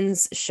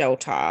women's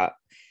shelter,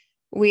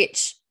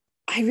 which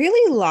I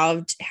really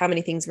loved how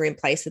many things were in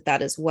place with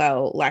that as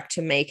well, like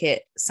to make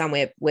it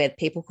somewhere where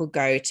people could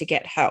go to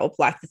get help,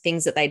 like the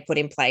things that they'd put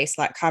in place,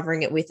 like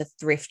covering it with a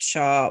thrift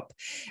shop,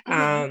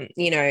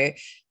 you know,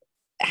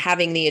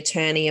 having the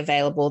attorney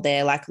available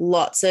there, like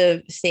lots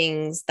of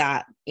things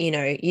that,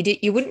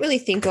 you wouldn't really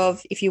think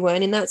of if you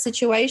weren't in that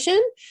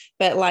situation.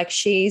 But like,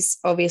 she's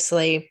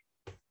obviously,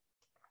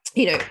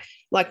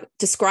 like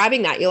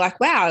describing that, you're like,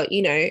 wow,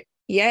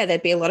 yeah,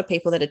 there'd be a lot of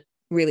people that are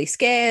really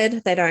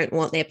scared. They don't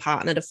want their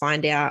partner to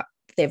find out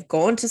they've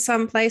gone to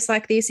some place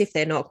like this if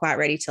they're not quite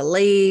ready to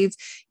leave,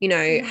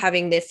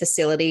 having their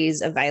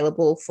facilities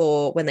available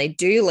for when they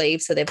do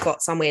leave, so they've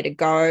got somewhere to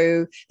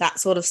go, that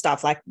sort of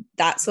stuff. Like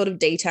that sort of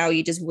detail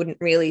you just wouldn't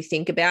really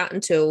think about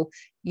until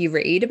you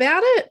read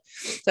about it.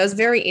 So it's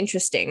very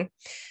interesting.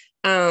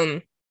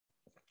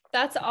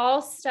 That's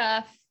all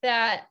stuff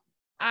that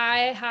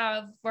I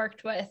have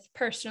worked with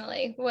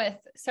personally with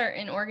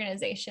certain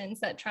organizations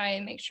that try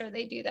and make sure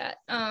they do that.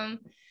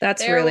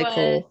 That's really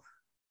cool.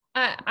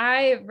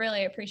 I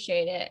really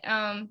appreciate it.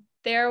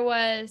 There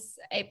was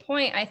a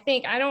point, I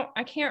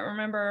can't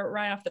remember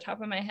right off the top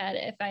of my head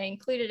if I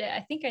included it. I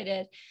think I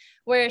did,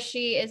 where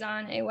she is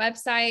on a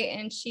website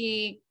and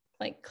she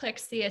like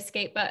clicks the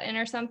escape button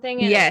or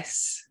something. And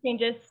yes. It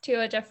changes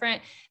to a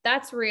different,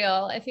 that's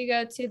real. If you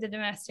go to the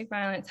domestic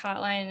violence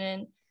hotline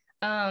in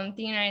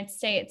the United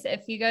States,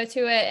 if you go to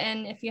it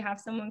and if you have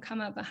someone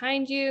come up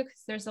behind you,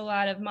 because there's a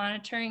lot of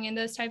monitoring in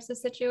those types of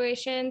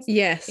situations.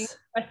 Yes. You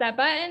press that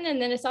button and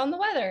then it's on the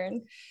weather.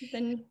 And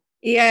then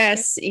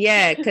yes.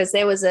 Yeah. Because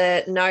there was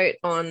a note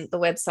on the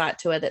website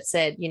to her that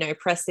said,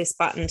 press this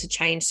button to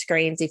change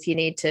screens if you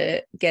need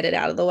to get it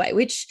out of the way,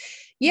 which,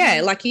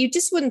 yeah, like you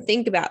just wouldn't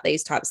think about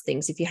these types of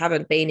things if you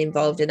haven't been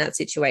involved in that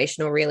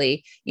situation or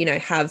really,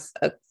 have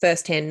a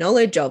firsthand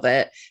knowledge of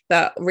it.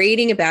 But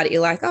reading about it,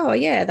 you're like, oh,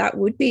 yeah, that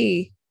would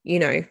be,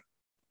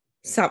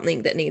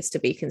 something that needs to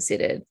be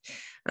considered.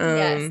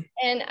 Yes.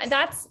 And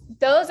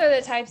those are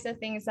the types of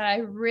things that I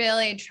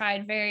really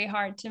tried very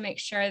hard to make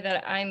sure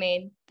that they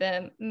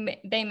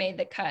made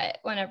the cut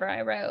whenever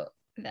I wrote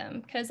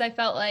them, because I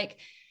felt like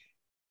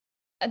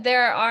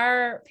there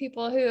are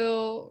people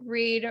who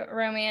read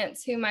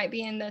romance who might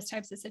be in those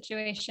types of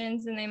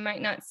situations and they might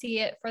not see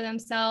it for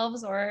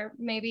themselves, or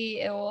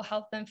maybe it will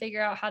help them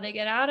figure out how to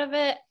get out of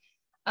it.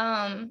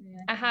 I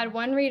had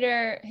one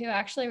reader who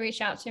actually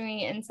reached out to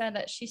me and said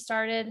that she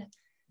started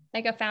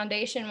like a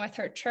foundation with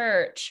her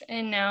church,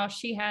 and now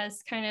she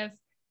has kind of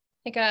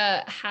like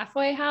a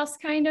halfway house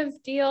kind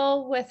of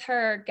deal with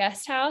her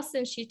guest house,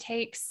 and she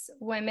takes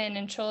women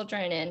and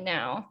children in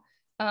now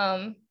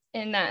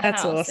in that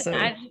That's house.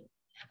 awesome.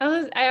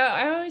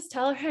 I always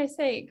tell her, I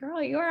say,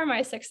 girl, you are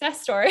my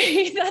success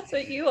story. That's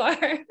what you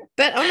are.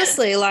 But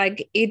honestly,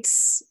 like,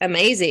 it's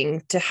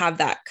amazing to have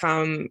that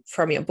come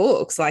from your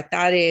books. Like,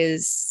 that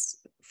is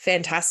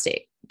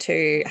fantastic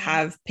to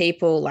have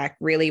people like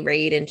really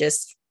read and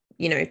just,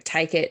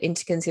 take it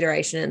into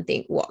consideration and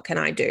think, what can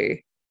I do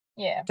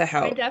to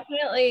help?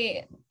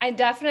 I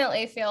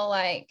definitely feel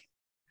like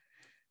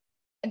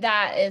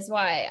that is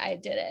why I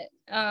did it.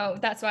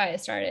 That's why I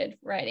started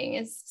writing,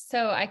 is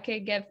so I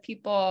could give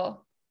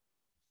people,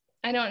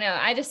 I don't know,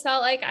 I just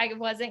felt like I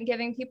wasn't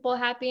giving people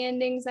happy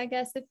endings, I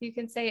guess, if you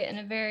can say it in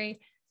a very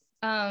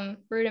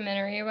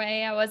rudimentary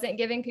way. I wasn't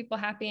giving people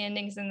happy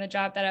endings in the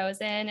job that I was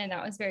in, and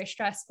that was very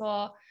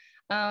stressful,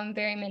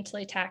 very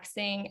mentally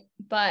taxing.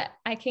 But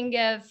I can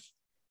give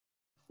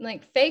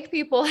like fake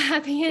people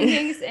happy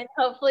endings, and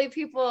hopefully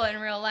people in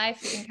real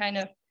life can kind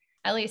of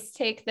at least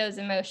take those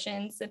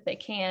emotions if they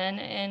can.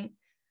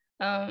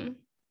 And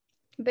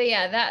but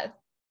yeah, that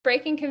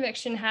Breaking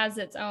Conviction has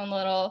its own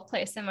little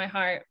place in my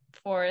heart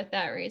for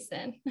that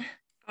reason.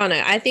 Oh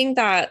no, I think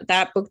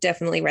that book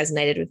definitely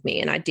resonated with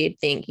me. And I did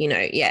think,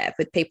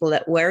 with people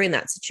that were in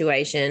that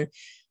situation,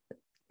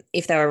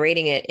 if they were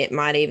reading it, it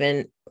might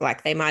even,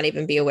 like, they might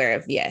even be aware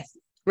of,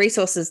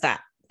 resources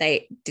that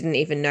they didn't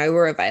even know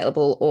were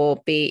available,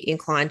 or be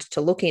inclined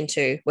to look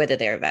into whether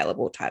they're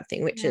available, type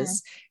thing, which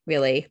is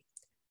really,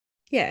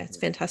 it's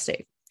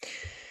fantastic.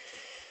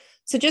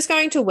 So just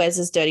going to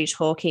Wes's dirty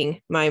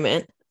talking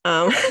moment.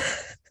 Get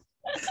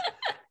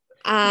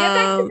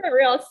back to the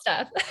real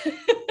stuff.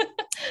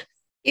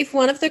 If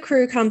one of the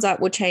crew comes up,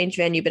 we'll change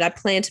venue, but I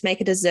plan to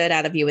make a dessert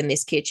out of you in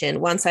this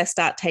kitchen. Once I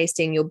start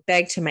tasting, you'll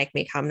beg to make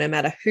me come, no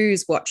matter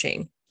who's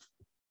watching.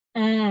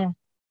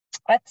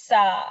 That's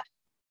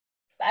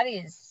that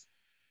is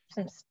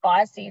some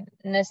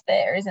spiciness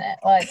there, isn't it?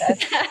 Like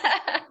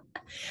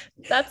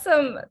that's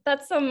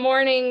some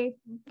morning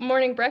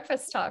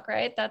breakfast talk,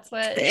 right? That's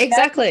what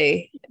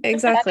exactly.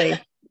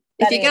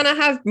 If you're gonna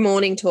have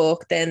morning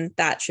talk, then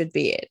that should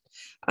be it.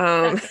 You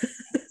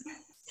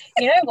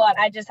know what?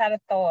 I just had a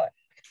thought.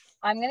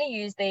 I'm going to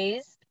use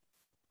these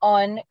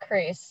on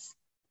Chris,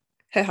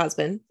 her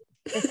husband,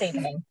 this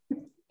evening.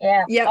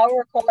 Yeah, yep. I'll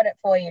record it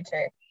for you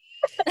too.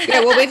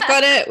 Well,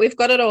 we've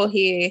got it all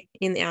here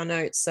in our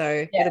notes,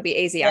 so it'll be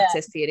easy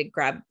access for you to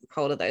grab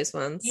hold of those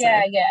ones.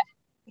 Yeah.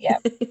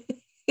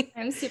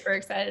 I'm super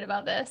excited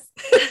about this.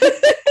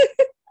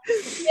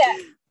 Yeah,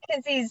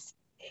 because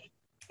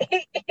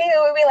he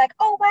will be like,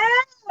 oh wow.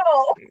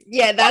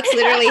 Yeah, that's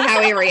literally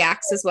how he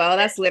reacts as well.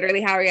 That's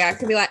literally how he reacts.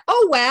 He'll be like,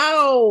 oh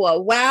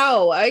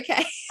wow,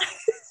 okay.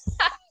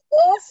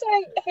 Also,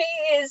 he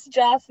is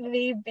just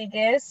the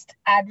biggest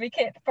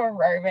advocate for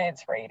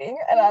romance reading,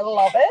 and I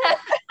love it.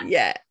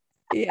 Yeah.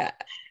 Yeah.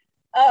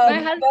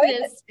 My husband Both,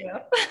 is too.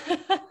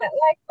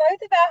 like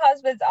both of our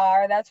husbands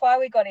are. That's why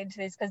we got into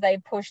this, because they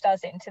pushed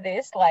us into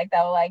this. Like they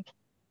were like,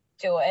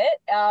 do it.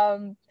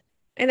 And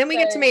then we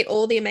get to So- meet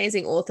all the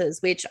amazing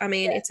authors, which I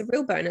mean, Yeah. it's a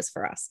real bonus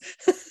for us.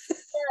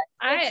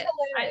 I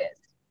hilarious.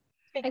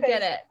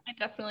 get it. I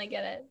definitely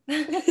get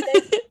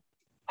it.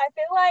 I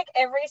feel like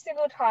every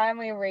single time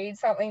we read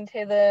something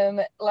to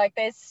them, like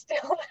there's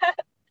still that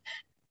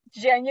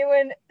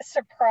genuine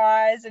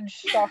surprise and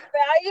shock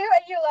value,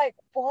 and you're like,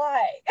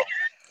 why?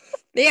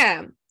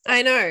 Yeah,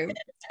 I know.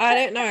 I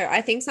don't know.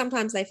 I think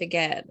sometimes they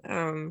forget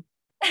how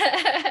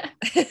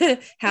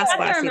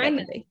spicy they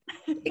can be.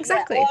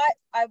 Exactly. Yeah,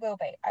 well,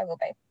 I will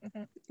be.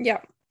 Mhm.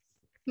 Yeah.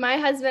 My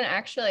husband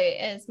actually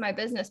is my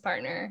business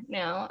partner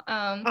now.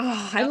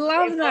 I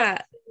love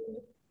that.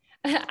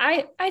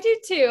 I do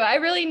too. I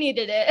really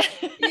needed it.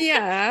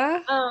 Yeah.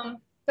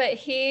 But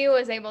he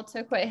was able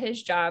to quit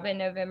his job in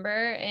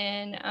November,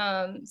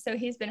 and so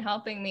he's been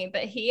helping me.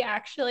 But he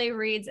actually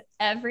reads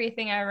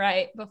everything I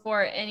write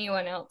before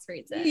anyone else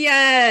reads it.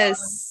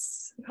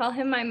 Yes. I call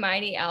him my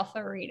mighty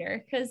alpha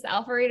reader, because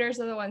alpha readers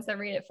are the ones that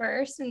read it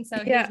first, and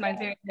so Yeah. he's my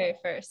very, very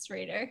first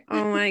reader.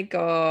 Oh my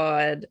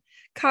God.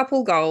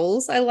 Couple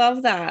goals. I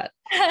love that.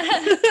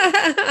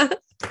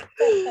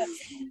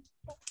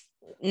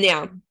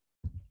 Now,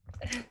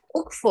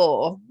 book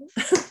 4.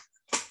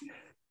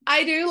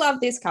 I do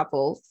love this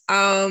couple.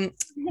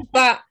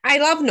 But I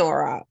love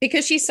Nora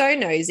because she's so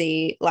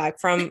nosy. Like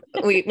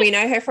we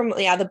know her from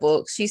the other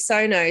books. She's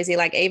so nosy.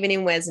 Like even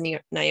in Wes and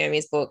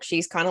Naomi's book,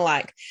 she's kind of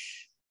like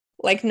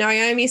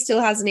Naomi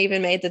still hasn't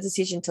even made the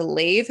decision to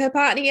leave her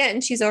partner yet.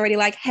 And she's already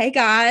like, hey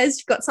guys,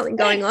 you've got something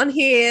going on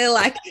here.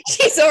 Like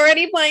she's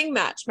already playing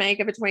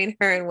matchmaker between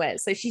her and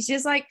Wes. So she's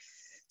just like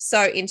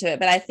so into it.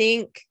 But I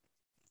think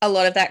a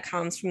lot of that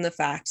comes from the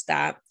fact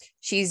that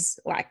she's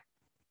like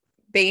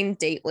been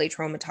deeply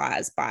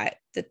traumatized by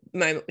the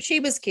moment she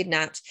was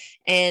kidnapped.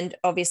 And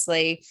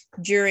obviously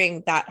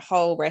during that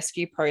whole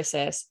rescue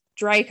process,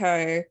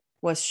 Draco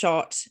was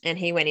shot and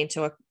he went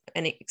into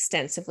an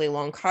extensively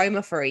long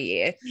coma for a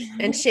year.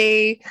 And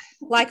she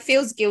like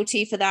feels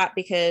guilty for that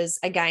because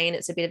again,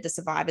 it's a bit of the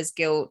survivor's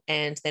guilt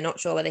and they're not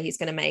sure whether he's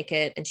going to make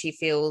it. And she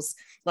feels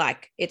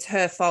like it's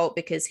her fault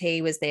because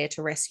he was there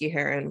to rescue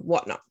her and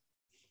whatnot.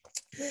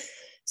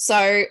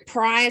 So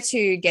prior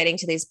to getting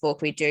to this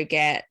book, we do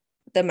get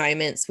the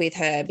moments with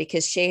her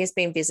because she has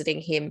been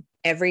visiting him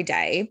every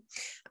day.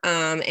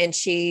 And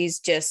she's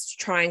just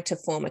trying to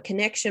form a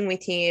connection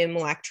with him,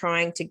 like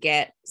trying to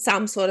get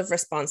some sort of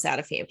response out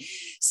of him.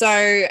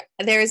 So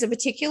there is a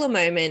particular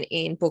moment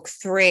in book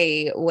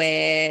 3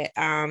 where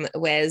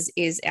Wes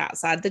is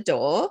outside the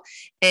door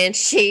and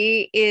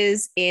she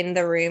is in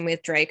the room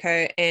with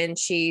Draco and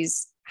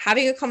she's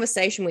having a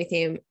conversation with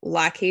him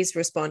like he's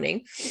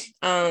responding,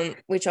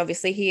 which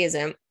obviously he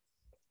isn't.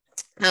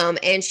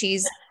 And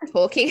she's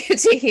talking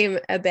to him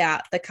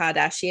about the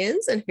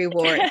Kardashians and who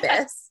wore it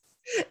best.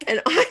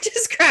 And I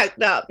just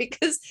cracked up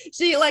because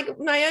she like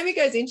Naomi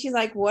goes in, she's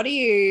like, what are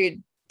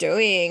you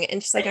doing?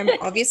 And she's like, I'm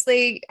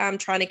obviously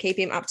trying to keep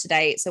him up to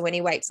date. So when he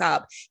wakes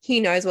up,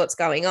 he knows what's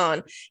going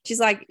on. She's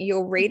like,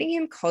 you're reading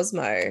him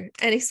Cosmo.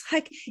 And he's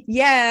like,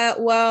 yeah,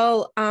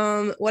 well,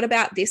 what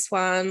about this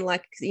one?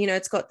 Like, you know,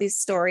 it's got this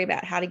story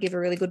about how to give a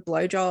really good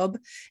blowjob.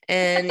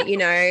 And, you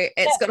know,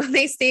 it's got all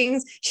these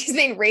things. She's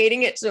been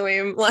reading it to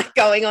him, like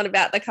going on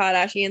about the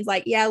Kardashians.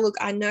 Like, yeah, look,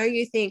 I know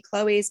you think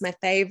Khloe is my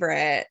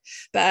favorite,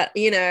 but,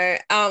 you know,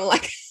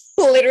 like,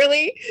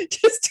 literally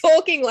just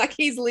talking like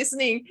he's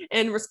listening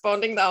and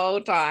responding the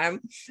whole time.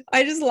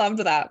 I just loved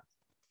that.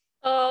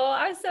 Oh,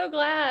 I'm so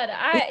glad.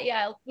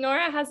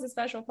 Nora has a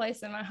special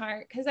place in my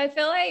heart because I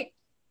feel like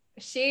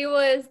she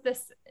is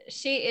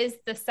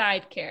the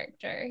side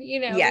character.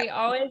 You know, we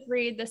always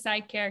read the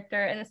side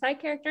character and the side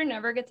character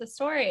never gets a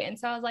story. And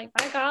so I was like,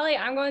 by golly,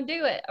 I'm going to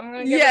do it. I'm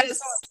going to give it a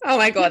story. Oh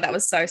my God, that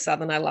was so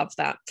Southern. I loved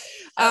that.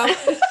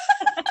 Oh,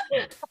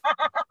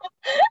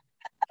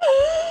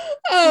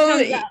 Calm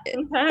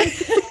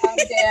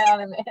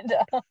down,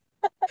 Amanda.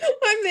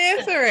 I'm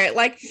there for it.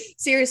 Like,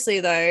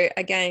 seriously, though,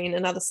 again,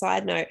 another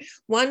side note.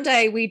 One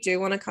day we do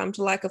want to come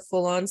to like a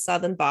full-on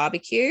Southern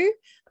barbecue.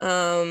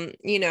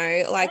 You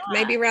know, like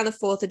maybe around the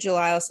 4th of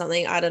July or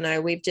something. I don't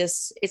know.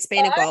 It's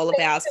been a goal of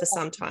ours for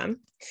some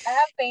time. I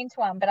have been to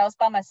one, but I was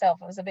by myself.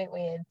 It was a bit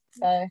weird.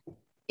 So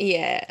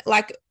yeah,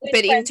 like,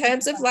 but in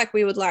terms of like,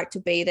 we would like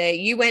to be there.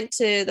 You went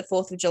to the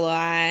 4th of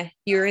July,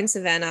 you were in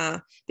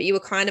Savannah, but you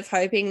were kind of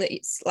hoping that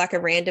it's like a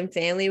random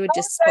family would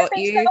just spot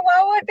you. Someone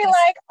would be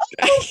like, oh,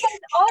 an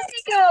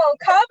Aussie girl,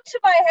 come to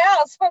my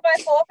house for my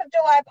 4th of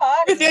July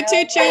party. With your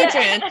 2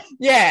 children.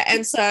 Yeah.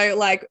 And so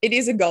like, it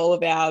is a goal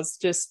of ours,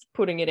 just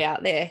putting it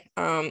out there.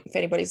 If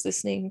anybody's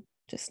listening,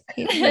 just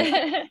hit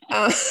me.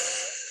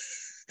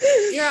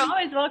 You're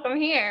always welcome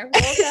here.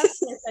 We'll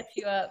definitely set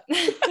you up.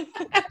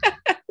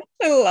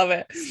 I love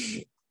it.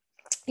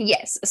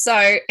 Yes.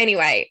 So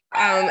anyway,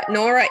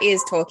 Nora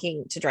is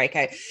talking to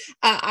Draco.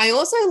 I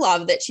also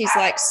love that she's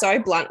like so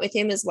blunt with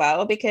him as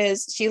well,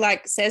 because she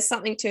like says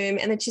something to him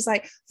and then she's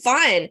like,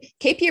 fine,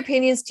 keep your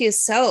opinions to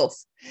yourself.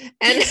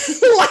 And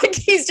like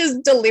he's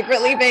just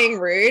deliberately being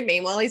rude.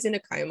 Meanwhile, he's in a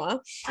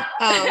coma.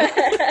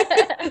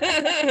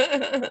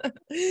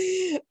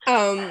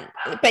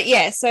 But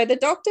yeah, so the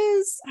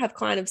doctors have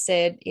kind of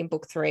said in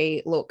book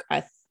 3, look,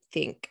 I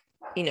think,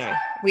 you know,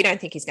 we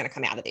don't think he's going to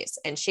come out of this.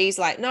 And she's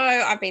like, no,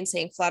 I've been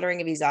seeing fluttering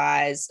of his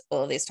eyes,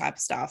 all this type of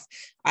stuff.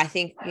 I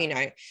think, you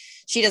know,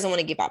 she doesn't want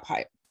to give up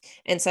hope.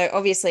 And so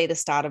obviously the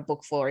start of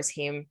book 4 is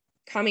him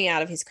coming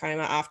out of his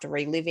coma after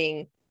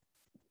reliving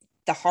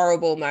the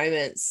horrible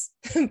moments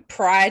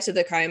prior to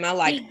the coma,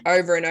 like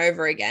over and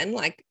over again,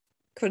 like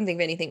couldn't think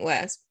of anything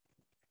worse.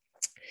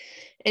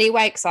 And he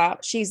wakes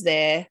up, she's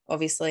there,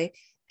 obviously.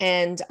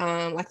 And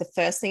like the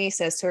first thing he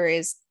says to her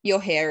is, your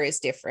hair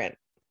is different.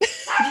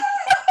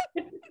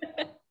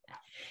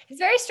 He's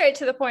very straight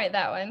to the point,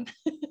 that one.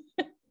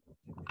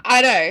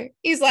 I know.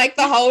 He's like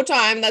the whole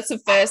time, that's the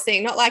first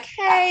thing. Not like,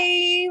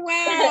 hey,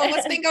 wow,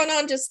 what's been going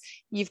on? Just,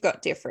 you've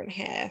got different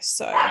hair.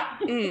 So,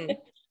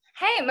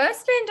 Hey,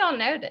 most men don't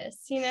notice,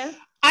 you know?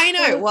 I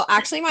know. Well,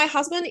 actually, my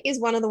husband is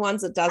one of the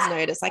ones that does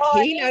notice. Like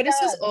he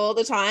notices all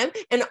the time.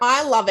 And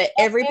I love it.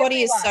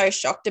 Everybody is so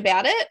shocked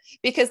about it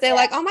because they're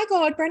like, oh my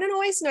God, Brennan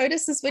always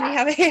notices when you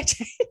have a hair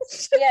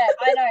change. Yeah,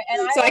 I know.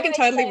 And so I can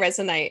totally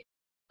resonate.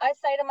 I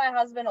say to my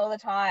husband all the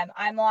time,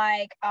 I'm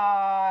like,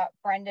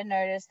 Brendan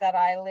noticed that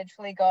I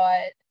literally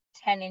got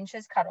 10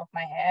 inches cut off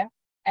my hair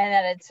and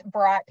that it's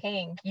bright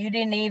pink. You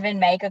didn't even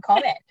make a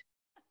comment.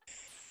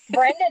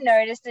 Brendan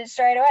noticed it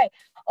straight away.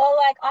 Or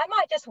like, I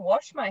might just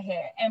wash my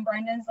hair and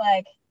Brendan's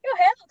like, your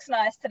hair looks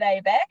nice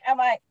today, Beck. I'm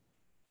like,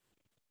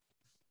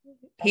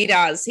 he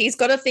does. He's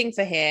got a thing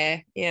for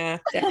hair. Yeah,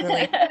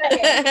 definitely.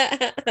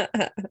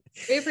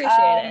 We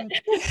appreciate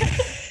it.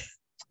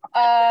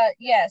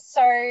 Yeah,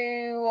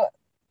 so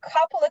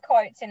couple of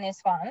quotes in this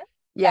one.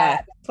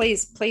 Yeah,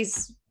 please.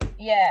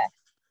 Yeah.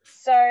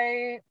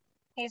 So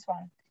here's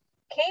one.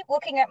 Keep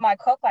looking at my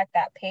cock like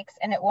that, Pix,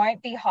 and it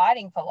won't be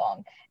hiding for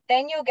long.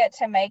 Then you'll get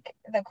to make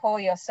the call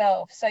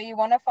yourself. So you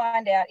want to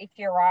find out if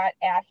you're right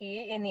out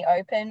here in the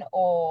open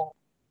or...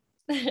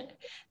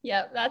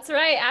 Yep, that's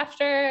right.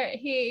 After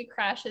he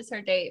crashes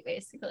her date,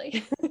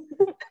 basically.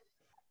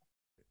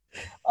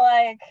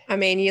 Like... I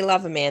mean, you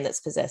love a man that's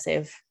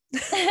possessive.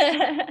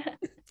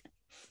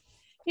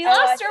 He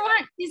lost her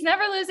once. He's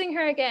never losing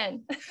her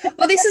again.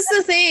 Well, this is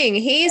the thing.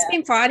 He's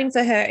been fighting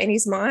for her in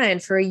his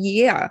mind for a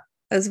year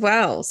as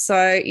well.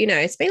 So, you know,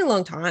 it's been a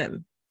long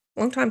time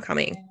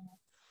coming.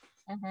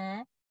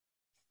 Mm-hmm.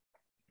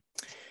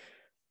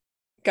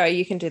 Go,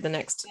 you can do the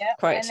next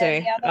quote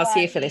too. I was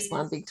here for this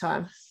one big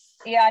time.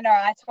 Yeah, I know.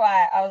 That's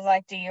why I was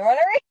like, do you want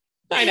to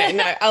read?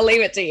 No, I'll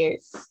leave it to you.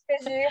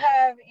 Because you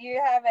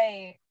have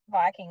a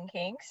Viking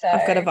kink. So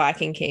I've got a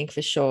Viking kink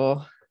for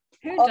sure.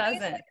 Who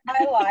doesn't?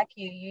 I like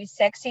you, you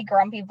sexy,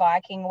 grumpy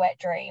Viking wet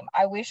dream.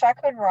 I wish I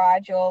could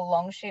ride your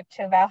long ship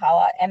to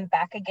Valhalla and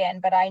back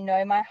again, but I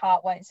know my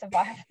heart won't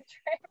survive the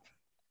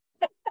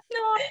trip.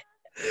 No.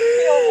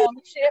 Your long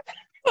ship.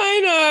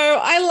 I know.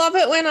 I love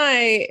it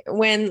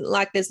when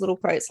like there's little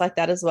quotes like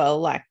that as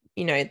well, like,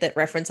 you know, that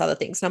reference other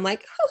things. And I'm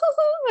like,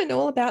 I know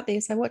all about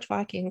this. I watch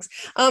Vikings.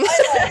 I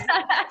started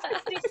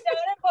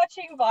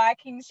watching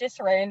Vikings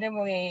just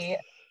randomly.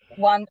 It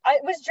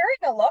was during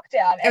the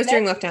lockdown. It was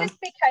during lockdown. Just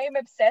became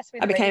obsessed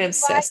with. I became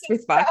obsessed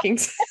with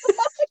Vikings.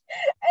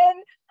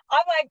 And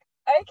I'm like,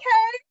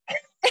 okay.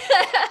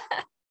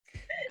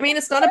 I mean,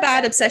 it's not a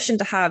bad obsession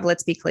to have.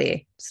 Let's be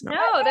clear.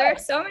 No, there are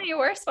so many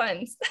worse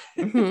ones.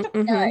 Mm-hmm,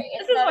 mm-hmm. No,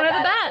 this is one of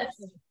the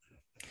best.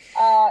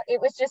 It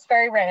was just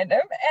very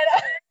random,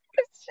 and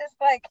it's just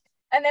like,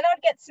 and then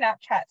I'd get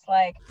Snapchats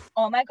like,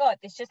 "Oh my God,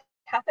 this just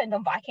happened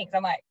on Vikings."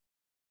 I'm like,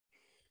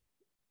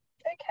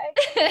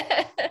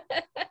 okay.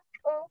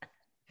 Cool.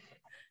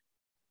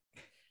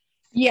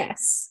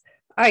 Yes.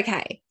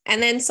 Okay.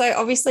 And then so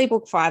obviously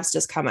book 5's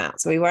just come out,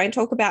 so we won't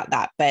talk about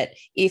that. But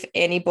if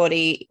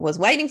anybody was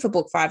waiting for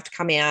book 5 to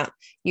come out,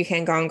 you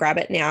can go and grab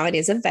it now. It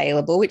is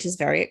available, which is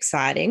very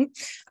exciting.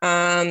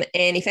 And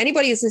if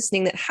anybody is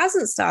listening that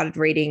hasn't started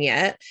reading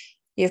yet,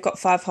 you've got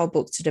 5 whole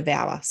books to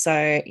devour.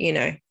 So, you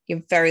know,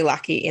 you're very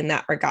lucky in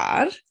that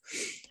regard.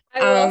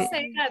 I will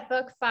say that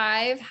book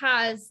 5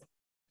 has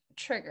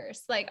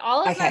triggers. Like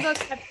all of my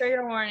books have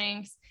trigger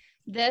warnings.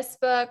 This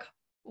book,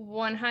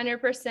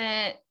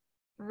 100%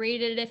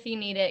 read it if you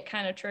need it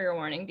kind of trigger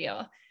warning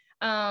deal.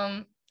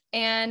 And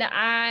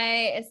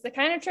it's the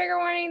kind of trigger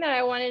warning that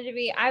I wanted to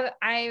be.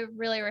 I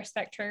really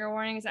respect trigger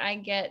warnings. I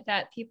get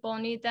that people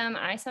need them.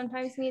 I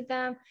sometimes need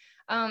them.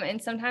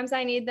 And sometimes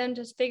I need them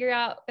to figure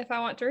out if I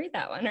want to read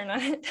that one or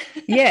not.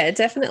 Yeah,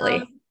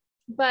 definitely.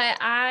 But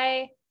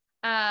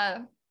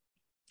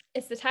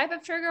it's the type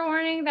of trigger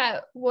warning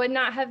that would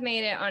not have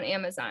made it on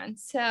Amazon.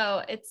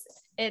 So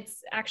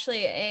it's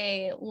actually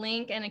a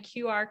link and a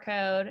QR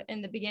code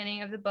in the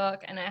beginning of the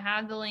book. And I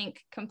have the link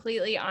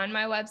completely on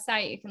my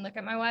website. You can look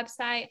at my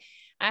website.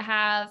 I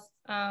have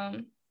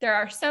there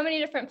are so many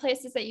different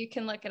places that you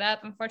can look it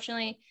up.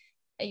 Unfortunately,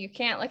 you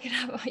can't look it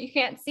up. You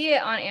can't see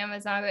it on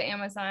Amazon, but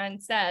Amazon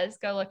says,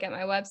 go look at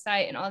my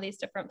website and all these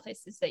different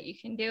places that you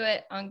can do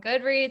it. On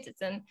Goodreads,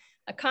 it's in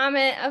a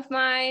comment of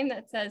mine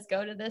that says,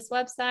 go to this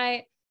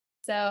website.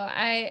 So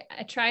I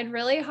tried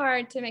really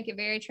hard to make it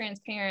very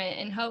transparent,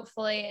 and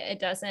hopefully it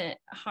doesn't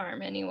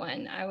harm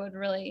anyone. That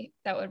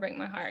would break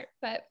my heart,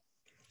 but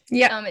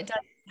yeah,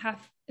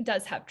 it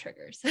does have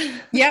triggers.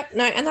 Yep.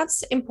 No, and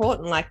that's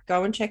important. Like,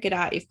 go and check it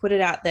out. You've put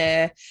it out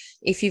there.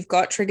 If you've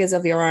got triggers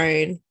of your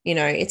own, you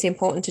know, it's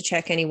important to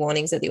check any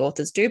warnings that the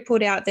authors do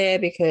put out there,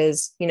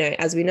 because, you know,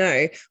 as we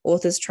know,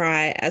 authors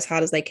try as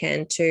hard as they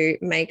can to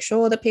make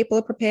sure that people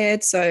are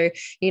prepared. So,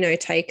 you know,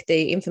 take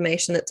the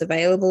information that's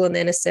available and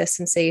then assess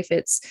and see if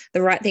it's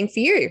the right thing for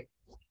you.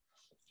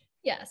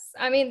 Yes.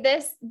 I mean,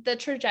 the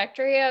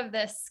trajectory of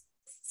this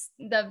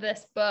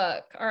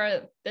book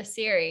or the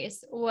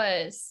series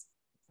was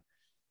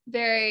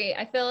very,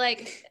 I feel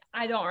like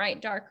I don't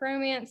write dark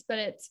romance, but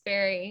it's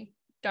very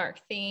dark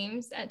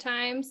themes at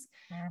times.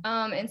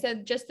 And so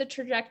just the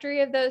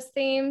trajectory of those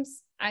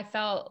themes, I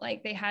felt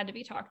like they had to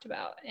be talked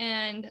about.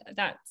 And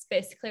that's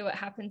basically what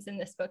happens in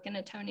this book, An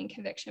Atoning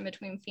Conviction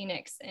between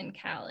Phoenix and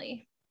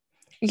Callie.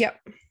 Yep.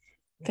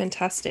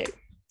 Fantastic.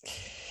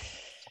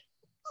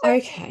 So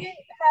Okay. do you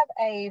have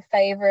a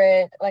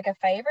favorite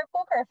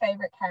book or a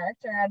favorite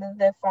character out of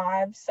the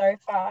 5 so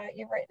far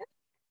you've written?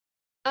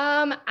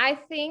 I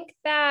think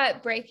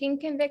that Breaking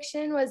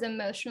Conviction was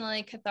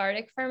emotionally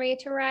cathartic for me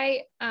to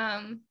write.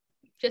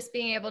 Just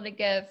being able to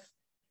give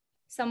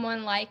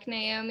someone like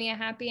Naomi a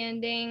happy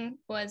ending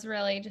was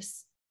really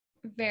just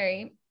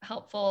very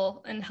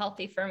helpful and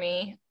healthy for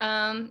me.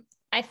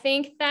 I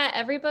think that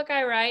every book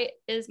I write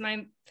is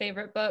my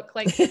favorite book,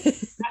 like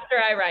after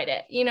I write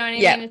it, you know what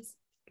I mean?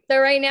 So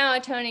right now,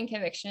 Atoning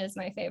Conviction is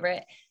my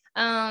favorite.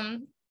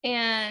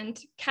 And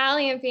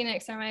Callie and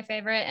Phoenix are my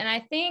favorite. And I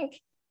think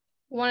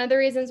one of the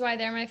reasons why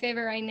they're my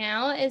favorite right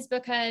now is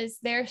because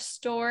their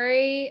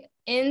story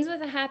ends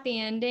with a happy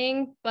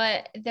ending,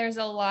 but there's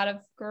a lot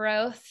of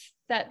growth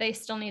that they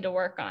still need to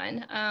work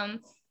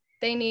on.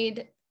 They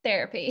need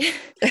therapy.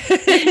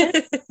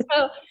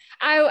 So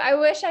I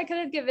wish I could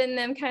have given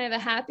them kind of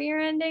a happier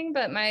ending,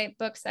 but my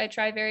books, I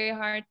try very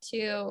hard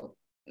to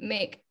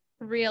make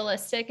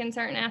realistic in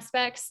certain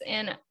aspects,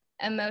 and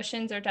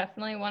emotions are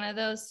definitely one of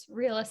those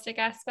realistic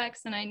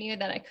aspects. And I knew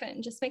that I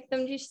couldn't just make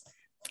them just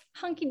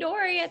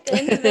hunky-dory at the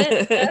end of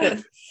it.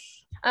 So,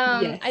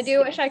 I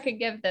do wish I could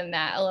give them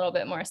that a little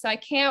bit more. So I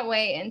can't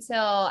wait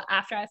until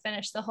after I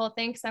finish the whole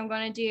thing, because I'm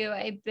going to do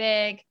a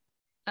big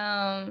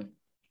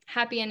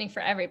happy ending for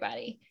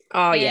everybody.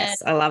 Oh, and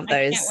yes. I love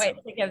those. I can't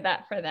wait to give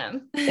that for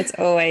them. It's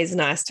always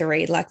nice to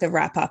read like the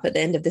wrap up at the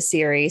end of the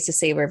series to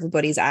see where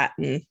everybody's at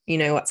and, you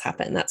know, what's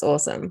happened. That's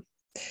awesome.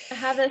 I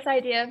have this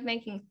idea of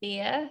making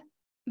Thea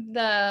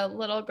the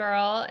little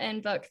girl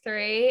in book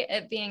 3,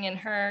 it being in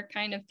her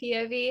kind of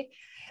POV.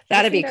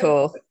 That'd be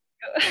cool.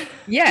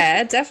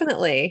 Yeah,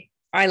 definitely.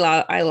 I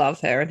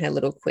love her and her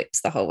little quips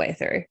the whole way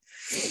through.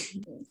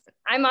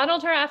 I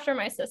modeled her after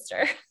my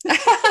sister.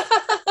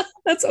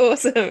 That's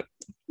awesome.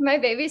 My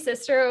baby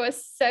sister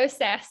was so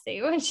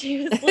sassy when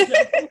she was little,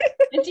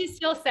 and she's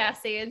still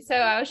sassy. And so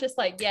I was just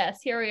like,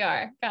 yes, here we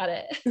are. Got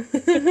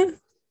it.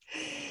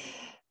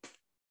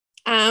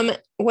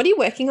 What are you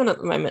working on at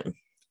the moment?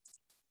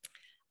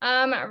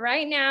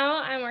 Right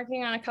now I'm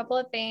working on a couple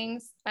of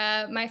things.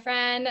 My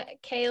friend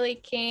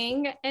Kaylee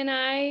King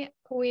and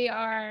we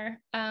are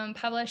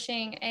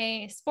publishing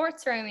a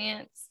sports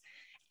romance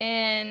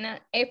in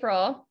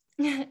April.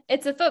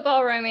 It's a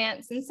football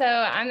romance. And so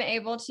I'm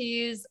able to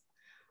use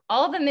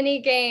all the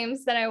mini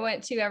games that I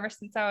went to ever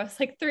since I was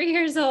like 3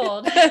 years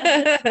old.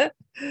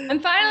 I'm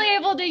finally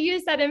able to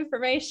use that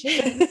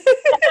information.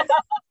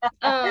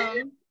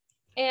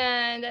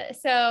 And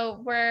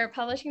so we're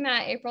publishing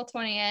that April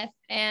 20th.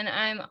 And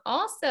I'm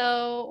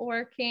also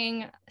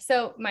working.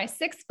 So my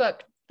 6th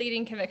book,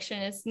 Leading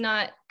Conviction, is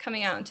not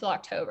coming out until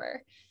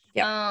October.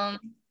 Yep.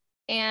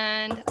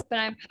 But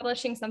I'm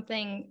publishing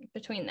something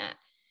between that.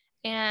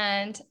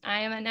 And I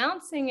am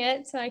announcing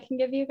it so I can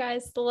give you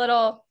guys the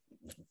little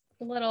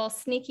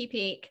sneaky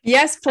peek.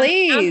 Yes,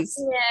 please.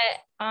 I'm it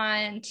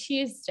on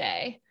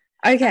Tuesday.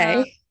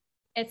 Okay.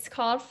 It's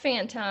called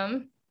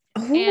Phantom.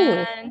 Ooh.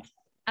 And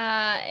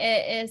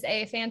it is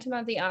a Phantom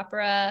of the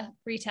Opera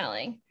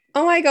retelling.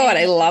 Oh my God,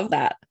 I love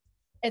that.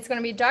 It's going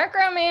to be dark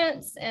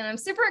romance, and I'm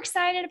super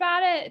excited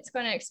about it. It's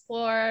going to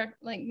explore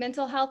like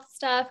mental health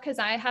stuff because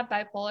I have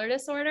bipolar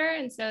disorder,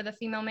 and so the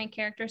female main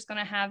character is going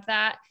to have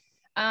that.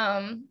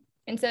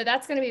 And so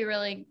that's going to be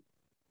really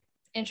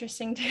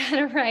interesting to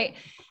kind of write.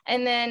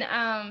 And then,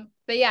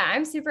 but yeah,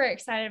 I'm super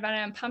excited about it.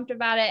 I'm pumped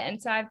about it.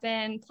 And so I've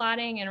been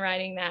plotting and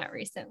writing that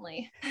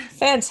recently.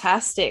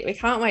 Fantastic. We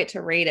can't wait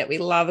to read it. We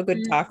love a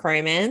good dark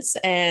romance,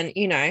 and,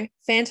 you know,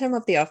 Phantom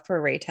of the Opera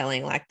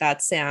retelling, like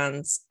that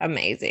sounds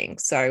amazing.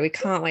 So we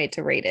can't wait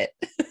to read it.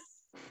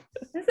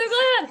 I'm so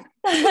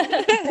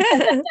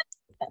glad.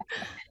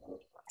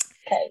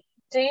 Okay.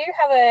 Do you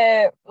have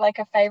a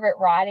favorite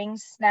writing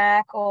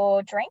snack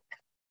or drink?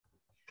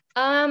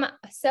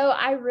 So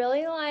I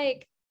really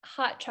like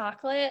hot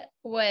chocolate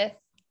with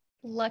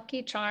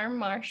Lucky Charm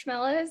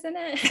marshmallows in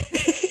it.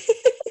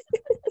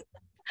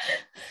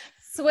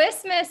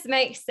 Swiss Miss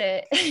makes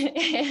it.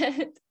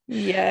 And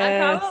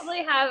Yes.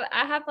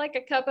 I have like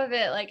a cup of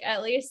it like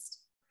at least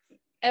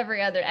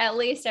every other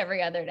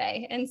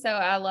day. And so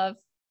I love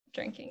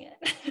drinking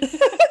it.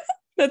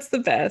 That's the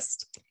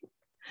best.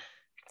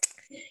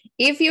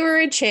 If you were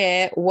a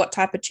chair, what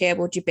type of chair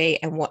would you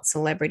be and what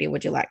celebrity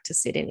would you like to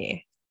sit in you?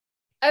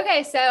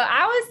 Okay, so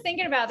I was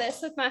thinking about this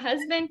with my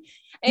husband,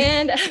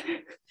 and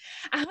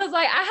I was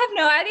like, I have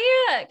no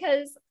idea,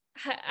 because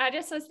I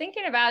just was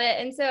thinking about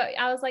it. And so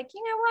I was like,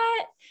 you know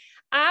what?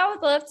 I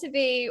would love to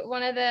be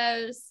one of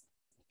those,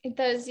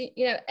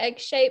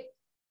 egg-shaped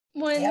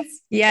ones. Yep.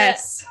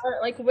 Yes. That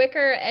are like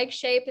wicker egg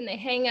shape, and they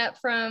hang up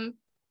from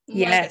like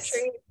Yes. a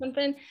tree or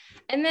something.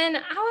 And then I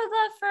would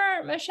love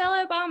for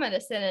Michelle Obama to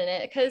sit in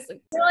it, because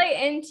really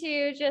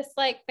into just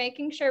like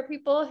making sure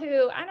people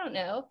who, I don't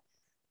know,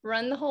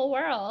 run the whole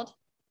world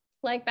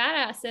like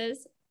badasses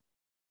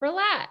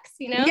relax,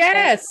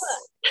 Yes.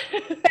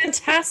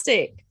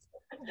 Fantastic.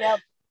 Yep.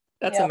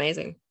 That's Yep.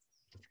 amazing.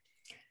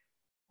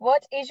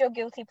 What is your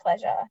guilty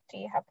pleasure? Do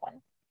you have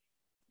one?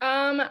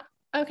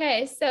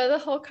 Okay, so the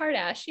whole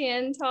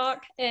Kardashian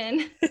talk,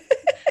 and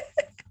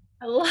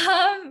I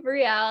love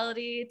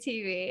reality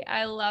TV.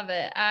 I love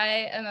it.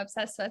 I am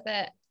obsessed with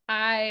it.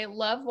 I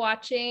love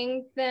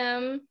watching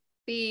them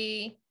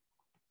be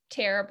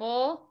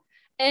terrible.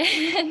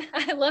 And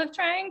I love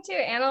trying to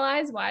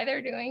analyze why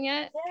they're doing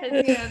it,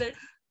 because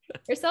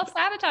they're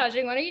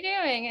self-sabotaging. What are you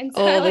doing? And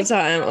so all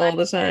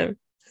the time.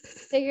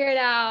 Figure it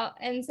out.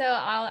 And so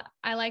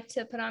I like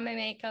to put on my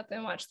makeup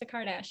and watch the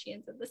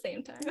Kardashians at the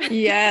same time.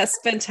 Yes,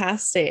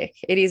 fantastic.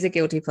 It is a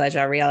guilty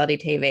pleasure. Reality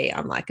TV.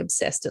 I'm like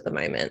obsessed at the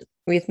moment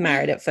with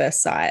Married at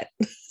First Sight.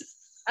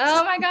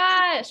 Oh my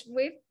gosh.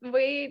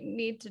 We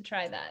need to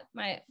try that.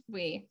 My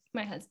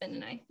husband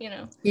and I,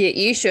 Yeah,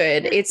 you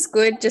should. It's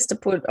good just to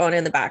put on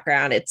in the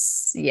background.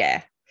 It's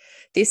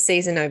this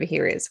season over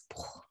here is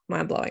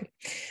mind blowing.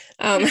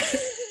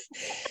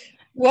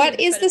 What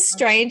is the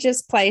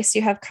strangest place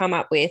you have come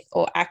up with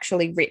or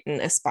actually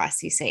written a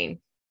spicy scene?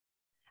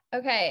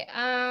 Okay.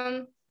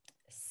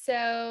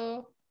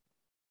 So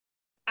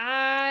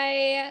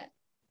I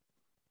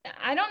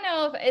don't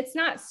know if it's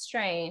not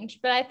strange,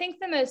 but I think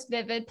the most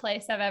vivid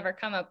place I've ever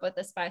come up with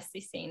a spicy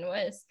scene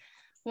was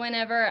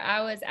whenever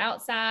I was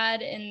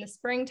outside in the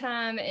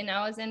springtime and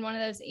I was in one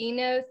of those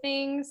Eno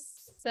things.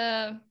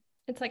 So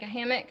it's like a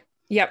hammock.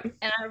 Yep.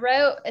 And I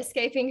wrote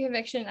Escaping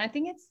Conviction. I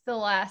think it's the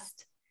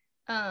last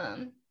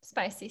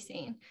spicy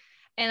scene.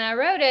 And I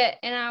wrote it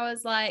and I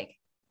was like,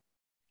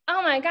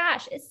 oh my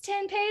gosh, it's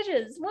 10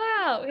 pages.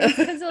 Wow.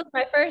 Because it was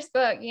my first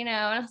book, and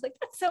I was like,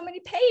 that's so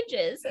many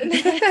pages. And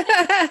then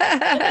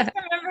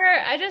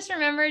I just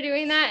remember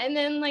doing that. And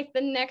then like the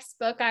next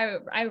book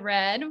I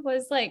read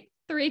was like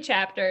 3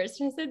 chapters.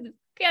 And I said,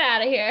 get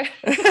out of here.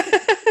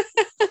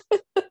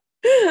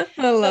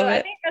 I love it.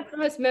 I think that's the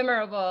most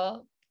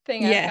memorable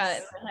thing I've got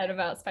in my head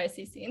about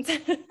spicy scenes.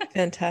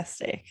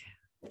 Fantastic.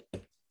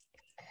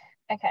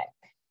 Okay.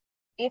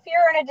 If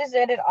you're on a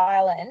deserted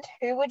island,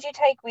 who would you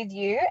take with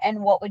you and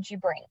what would you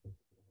bring?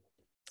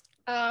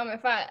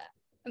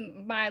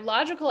 My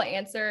logical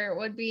answer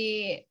would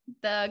be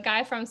the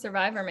guy from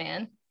Survivor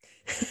Man.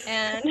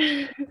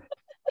 And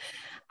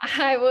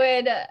I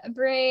would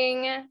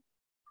bring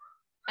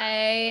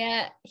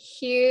a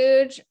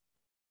huge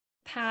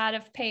pad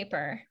of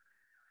paper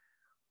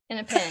and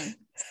a pen.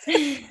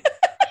 And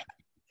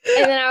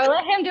then I would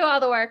let him do all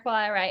the work while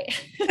I write.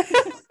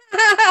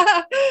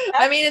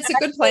 I mean, it's a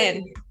good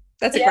plan.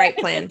 That's a great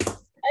plan.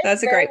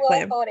 That's a great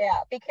plan. Thought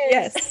out,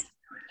 because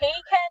he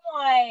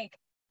can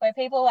where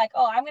people are like,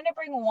 oh, I'm going to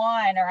bring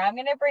wine or I'm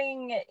going to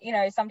bring,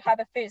 some type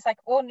of food. It's like,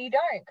 well, you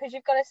don't, because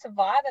you've got a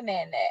Survivor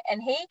Man there,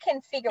 and he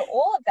can figure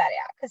all of that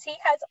out because he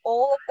has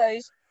all of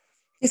those.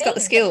 He's got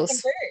the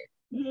skills.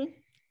 Mm-hmm.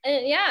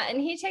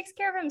 And he takes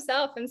care of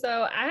himself. And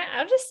so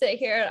I'll just sit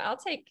here.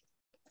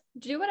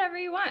 Do whatever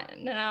you want,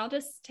 and I'll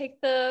just reap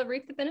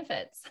the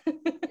benefits.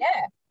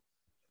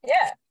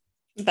 Yeah.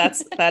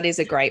 That is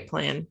a great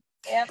plan.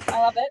 Yeah, I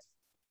love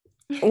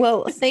it.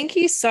 Well, thank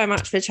you so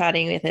much for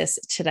chatting with us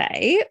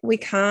today. We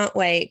can't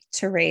wait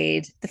to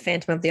read The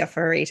Phantom of the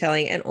Opera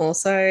retelling and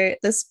also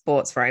the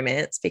sports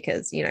romance,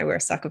 because, we're a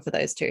sucker for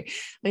those two.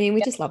 I mean,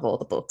 we just love all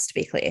the books, to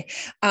be clear.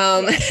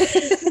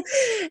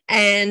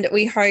 And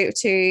we hope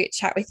to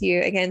chat with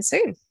you again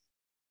soon.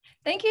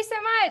 Thank you so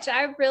much.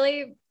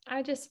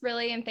 I just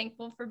really am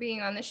thankful for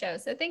being on the show.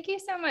 So thank you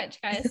so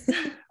much, guys.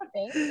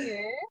 Thank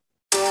you.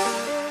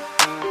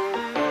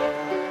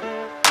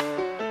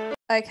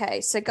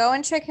 Okay, so go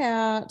and check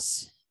out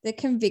the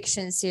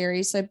Conviction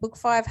series. So book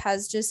 5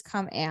 has just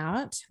come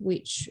out,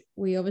 which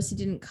we obviously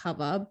didn't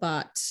cover,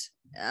 but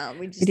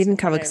we didn't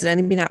cover because it's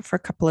only been out for a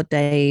couple of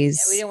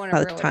days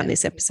by the time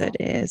this ruin episode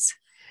airs.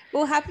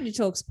 We're happy to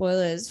talk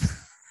spoilers.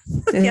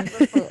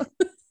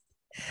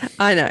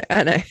 I know.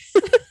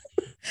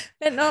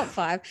 But not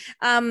 5.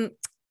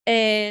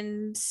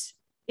 And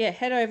yeah,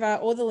 head over.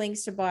 All the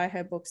links to buy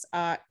her books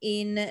are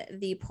in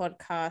the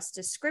podcast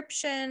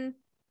description,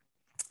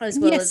 as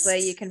well as where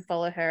you can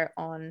follow her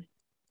on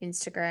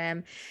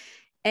Instagram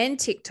and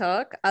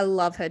TikTok. I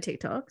love her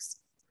TikToks.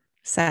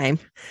 Same.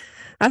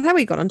 That's how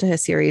we got onto her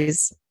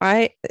series.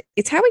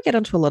 It's how we get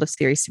onto a lot of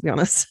series, to be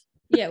honest.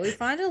 Yeah, we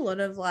find a lot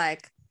of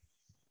like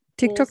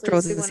TikTok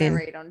draws we us want to in.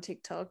 read on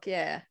TikTok.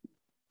 Yeah.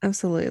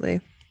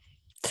 Absolutely.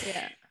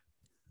 Yeah.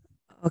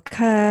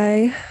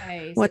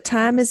 Okay. What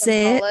time is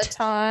it? Holla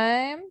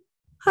time.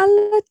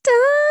 Holla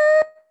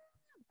time.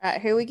 All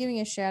right, who are we giving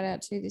a shout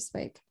out to this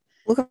week?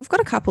 Look, I've got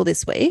a couple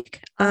this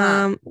week.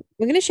 Uh-huh.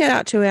 We're going to shout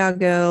out to our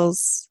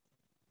girls,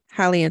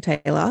 Hallie and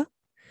Taylor,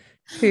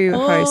 who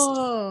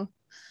host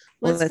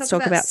Let's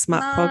Talk About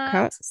Smart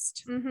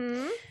podcast.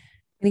 Mm-hmm.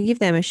 I'm going to give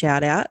them a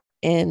shout out,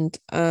 and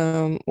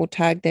we'll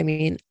tag them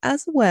in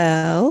as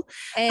well.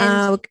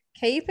 And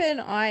keep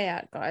an eye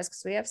out, guys,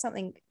 because we have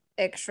something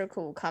extra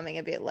cool coming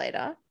a bit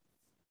later.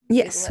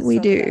 Yes, we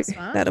do.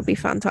 That'll be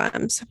fun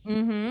times.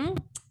 Mm-hmm.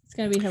 It's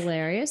going to be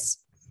hilarious.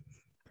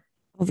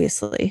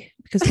 Obviously,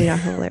 because we are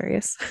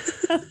hilarious.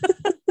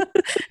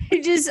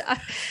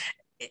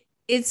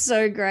 It's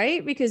so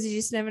great because you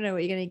just never know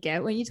what you're going to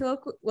get when you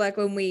talk, like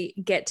when we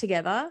get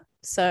together.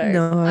 So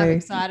I'm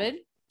excited.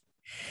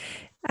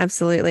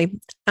 Absolutely.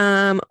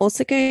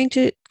 Also going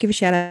to give a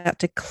shout out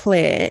to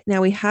Claire.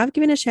 Now, we have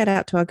given a shout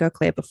out to our girl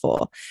Claire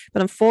before,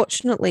 but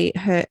unfortunately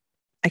her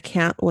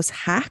account was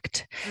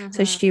hacked.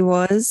 So she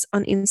was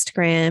on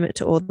Instagram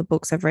to all the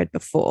books I've read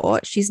before.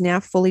 She's now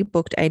fully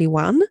booked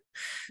 81.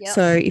 Yep.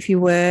 So if you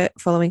were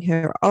following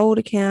her old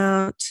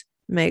account,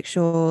 make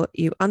sure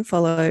you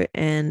unfollow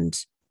and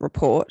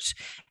report,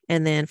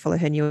 and then follow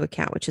her new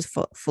account, which is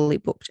fully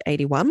booked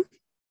 81.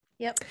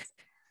 Yep.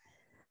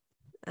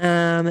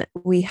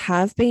 We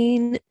have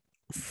been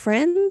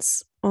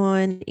friends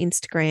on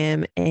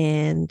Instagram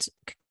and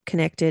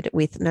connected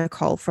with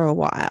Nicole for a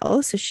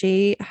while. So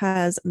she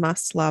has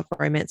Must Love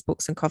Romance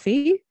Books and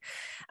Coffee.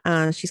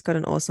 She's got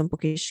an awesome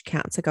bookish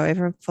account, so go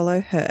over and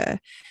follow her.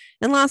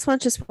 And last one,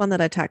 just one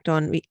that I tacked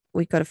on.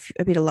 We got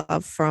a bit of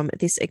love from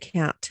this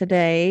account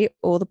today,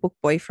 All the Book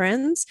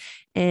Boyfriends,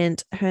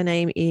 and her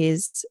name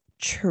is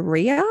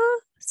Cheria,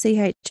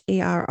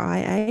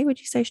 Cheria. Would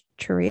you say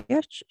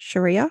Cheria?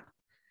 Cheria?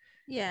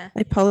 Yeah. I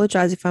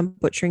apologize if I'm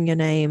butchering your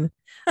name.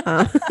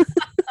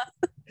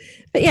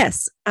 But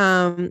yes,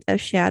 a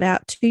shout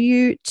out to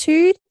you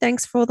too.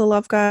 Thanks for all the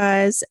love,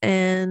 guys.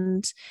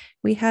 And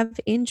we have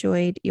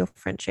enjoyed your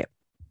friendship.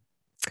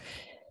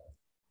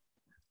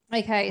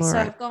 Okay, all so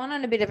right. I've gone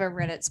on a bit of a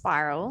Reddit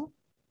spiral.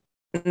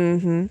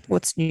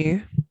 What's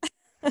new?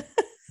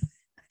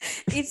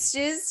 It's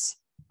just,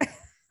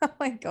 oh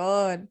my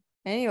God.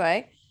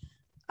 Anyway,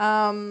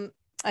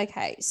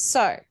 okay,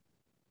 so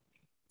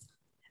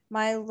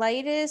my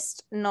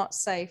latest not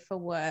safe for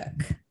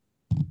work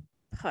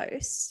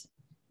post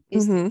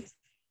is this.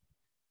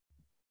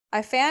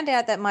 I found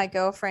out that my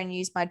girlfriend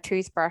used my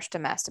toothbrush to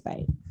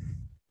masturbate.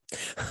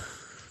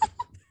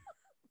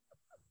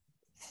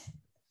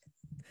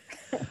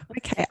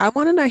 Okay, I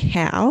want to know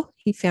how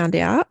he found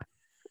out,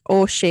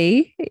 or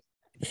she.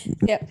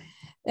 Yep.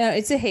 No,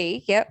 it's a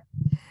he. Yep.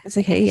 It's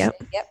a he.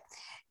 Yep. Yep.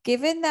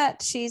 Given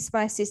that she's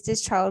my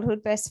sister's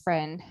childhood best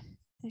friend,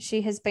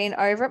 she has been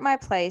over at my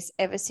place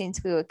ever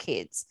since we were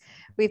kids.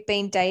 We've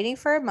been dating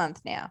for a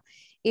month now.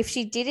 If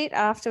she did it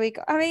after we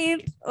got, I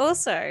mean,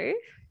 also,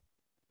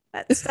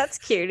 that's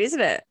cute,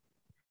 isn't it?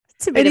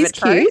 It's a bit of a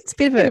trope. Cute. It's a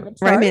bit of a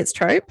romance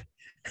trope.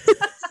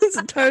 It's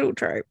a total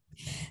trope.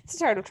 It's a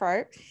total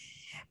trope.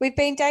 We've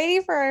been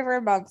dating for over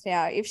a month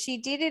now. If she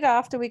did it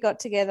after we got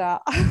together,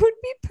 I would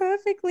be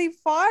perfectly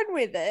fine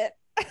with it.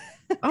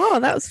 Oh,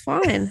 that was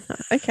fine.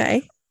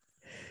 Okay.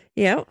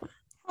 Yep.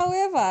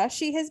 However,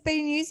 she has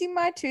been using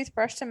my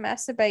toothbrush to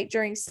masturbate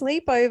during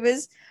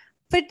sleepovers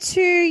for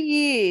 2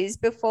 years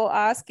before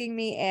asking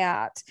me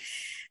out.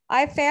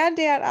 I found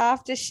out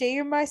after she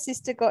and my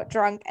sister got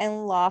drunk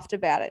and laughed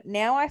about it.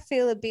 Now I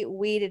feel a bit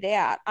weirded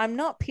out. I'm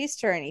not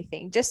pissed or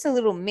anything, just a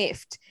little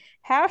miffed.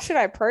 How should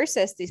I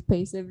process this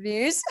piece of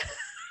news?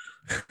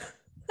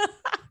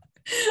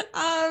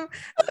 I'm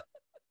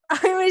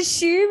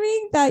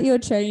assuming that you're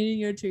changing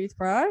your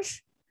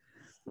toothbrush.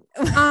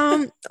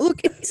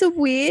 Look, it's a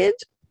weird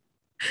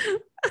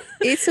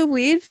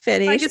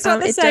fetish. Like it's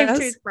not the same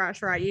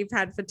toothbrush, right? You've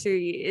had for 2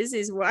 years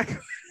is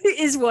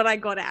what I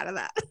got out of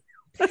that.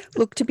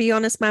 Look, to be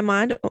honest, my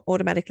mind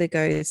automatically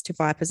goes to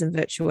Vipers and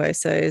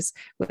Virtuosos,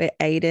 where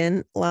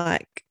Aiden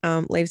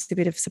leaves a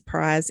bit of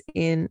surprise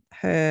in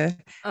her.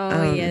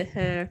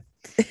 Her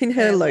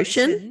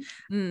lotion.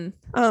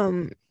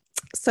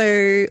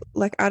 So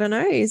I don't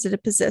know, is it a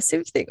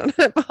possessive thing on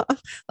her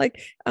behalf?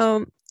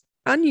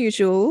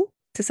 Unusual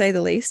to say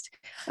the least.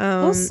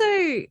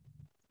 Also,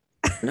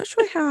 I'm not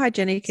sure how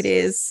hygienic it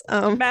is.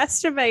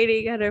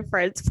 Masturbating at her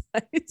friend's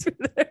place with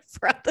her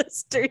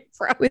brother's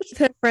toothbrush. With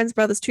her friend's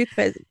brother's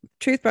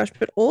toothbrush,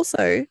 but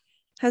also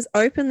has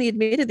openly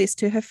admitted this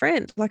to her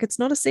friend. Like, it's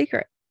not a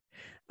secret.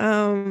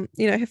 Her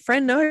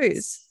friend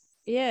knows.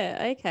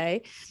 Yeah,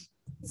 okay.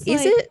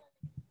 Is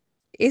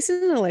is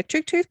it an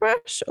electric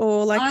toothbrush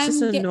or like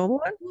just a normal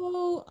one?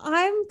 Well,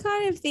 I'm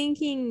kind of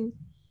thinking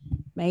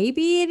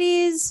maybe it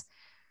is.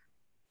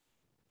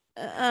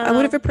 I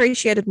would have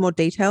appreciated more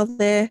detail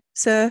there,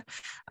 sir.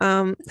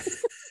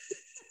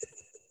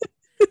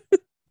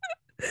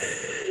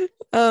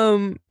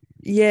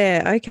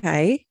 Yeah,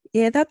 okay.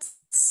 Yeah,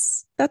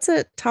 that's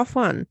a tough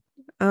one.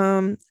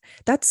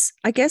 That's,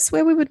 I guess,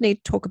 where we would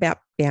need to talk about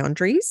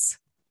boundaries.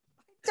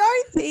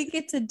 Don't think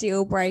it's a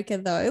deal breaker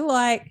though.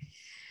 Like,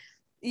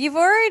 you've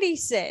already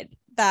said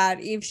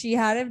that if she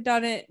had have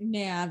done it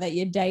now that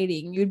you're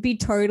dating, you'd be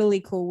totally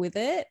cool with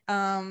it.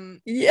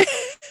 Yeah.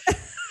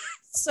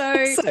 So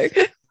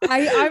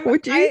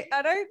Would you?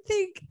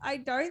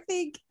 I don't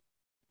think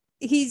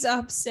he's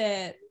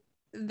upset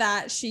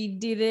that she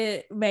did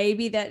it.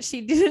 Maybe that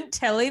she didn't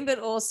tell him, but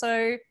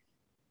also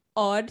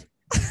odd.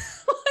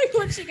 Like,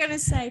 what's she gonna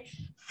say?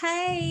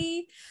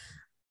 Hey,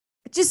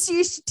 just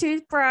use your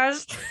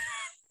toothbrush.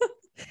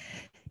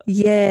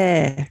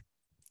 Yeah.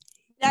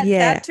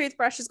 That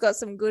toothbrush has got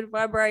some good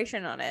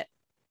vibration on it.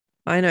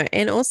 I know.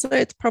 And also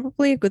it's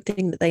probably a good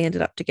thing that they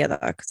ended up together,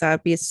 because that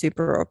would be a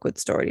super awkward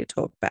story to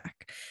talk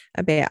back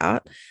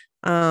about.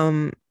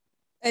 And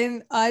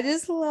I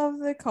just love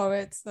the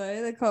comments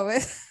though. The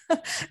comments.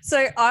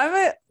 So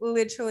I'm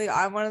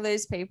one of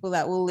those people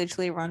that will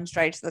literally run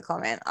straight to the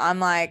comment. I'm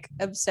like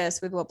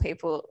obsessed with what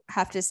people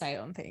have to say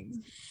on things.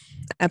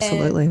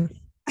 Absolutely. And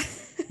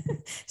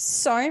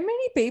so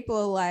many people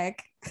are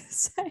like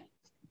saying,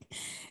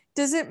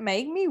 does it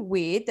make me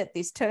weird that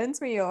this turns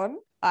me on?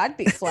 I'd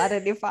be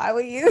flattered if I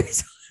were you.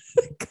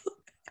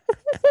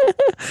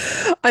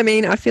 I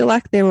mean, I feel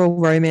like they're all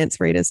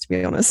romance readers, to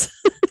be honest.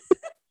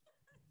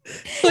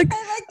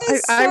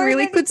 I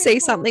really could see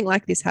something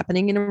like this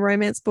happening in a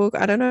romance book.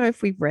 I don't know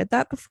if we've read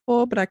that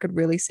before, but I could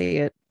really see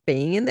it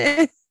being in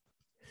there.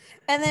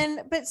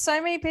 But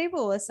so many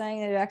people are saying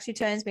that it actually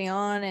turns me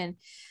on,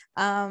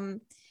 and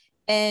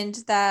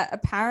that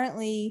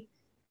apparently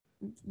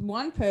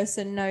one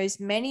person knows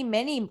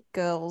many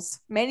girls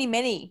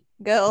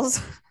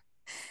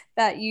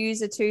that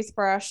use a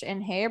toothbrush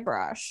and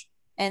hairbrush,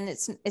 and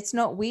it's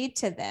not weird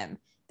to them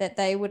that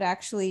they would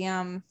actually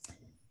get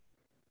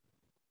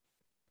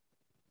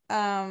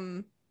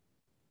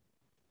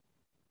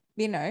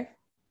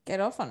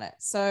off on it.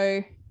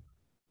 So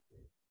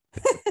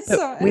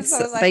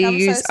they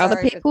use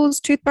other people's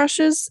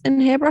toothbrushes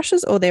and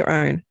hairbrushes or their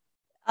own?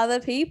 Other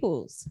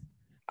people's.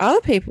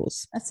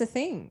 That's a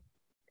thing.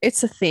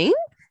 It's a thing?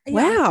 Yeah,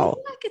 wow. I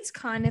feel like it's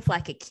kind of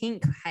like a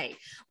kink. Hey,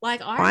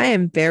 like I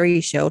am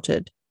very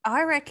sheltered.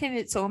 I reckon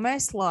it's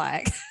almost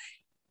like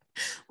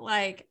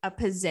a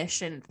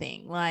possession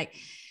thing, like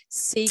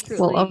secretly.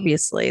 Well,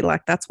 obviously,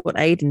 like that's what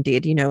Aiden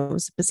did. It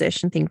was a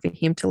possession thing for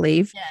him to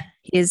leave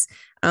his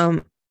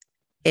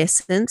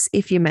essence,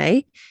 if you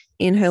may,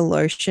 in her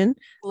lotion.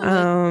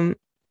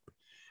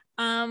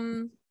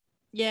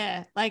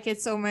 Yeah, like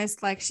it's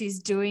almost like she's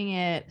doing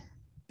it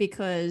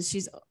because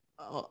she's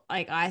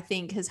like, I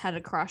think has had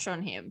a crush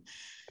on him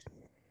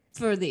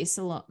for this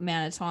a lot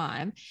amount of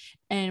time,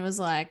 and was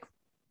like,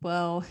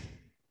 well,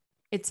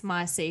 it's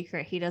my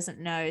secret. He doesn't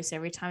know. So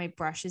every time he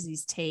brushes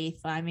his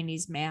teeth, I'm in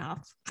his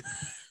mouth.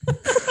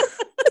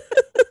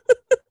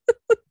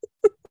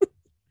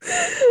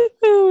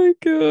 Oh my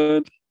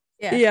God.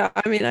 Yeah,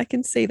 I mean, I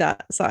can see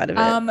that side of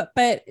it.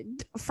 But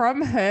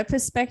from her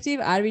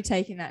perspective, I'd be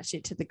taking that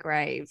shit to the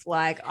grave.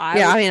 Like,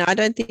 I mean, I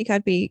don't think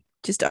I'd be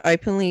just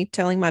openly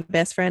telling my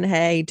best friend,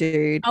 "Hey,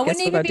 dude,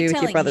 guess what I do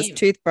with your brother's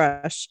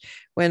toothbrush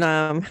when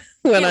I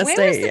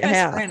stay at your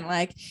house." Friend?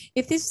 Like,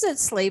 if this was at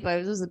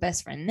sleepovers, was the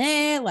best friend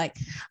there? Like,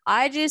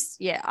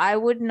 I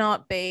would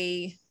not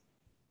be.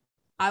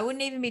 I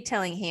wouldn't even be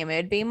telling him.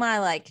 It'd be my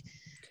like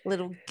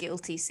little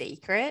guilty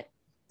secret.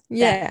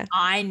 Yeah, that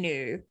I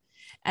knew.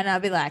 And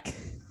I'll be like,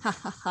 ha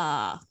ha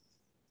ha.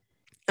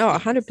 Oh,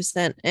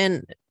 100%.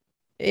 And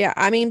yeah,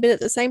 I mean, but at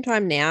the same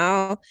time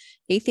now,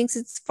 he thinks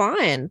it's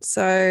fine.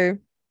 So,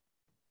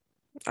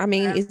 I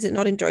mean, is it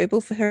not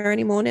enjoyable for her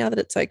anymore now that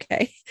it's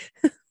okay?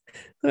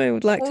 I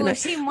would like to know.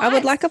 I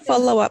would like a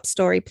follow-up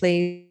story,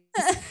 please.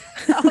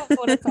 I'll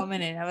put a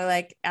comment in. I'll be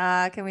like,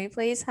 can we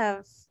please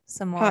have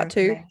some more Part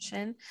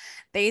information? 2.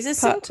 These are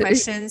some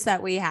questions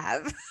that we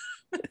have.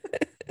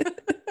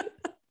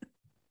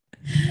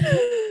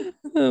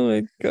 Oh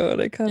my God,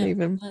 I can't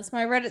even. That's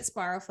my Reddit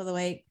spiral for the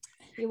week.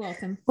 You're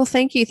welcome. Well,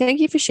 thank you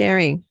for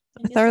sharing.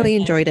 I thoroughly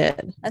enjoyed it.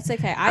 That's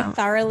okay. I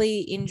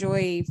thoroughly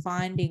enjoy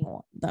finding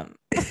them.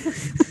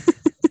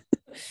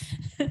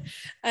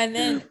 But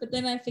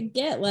then I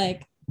forget,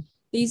 like,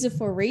 these are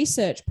for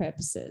research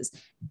purposes,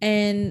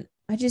 and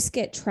I just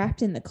get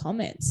trapped in the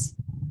comments.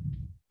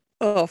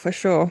 Oh, for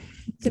sure.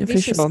 It's a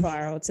vicious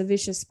spiral. It's a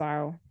vicious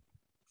spiral.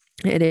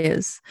 It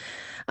is.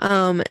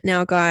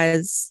 Now,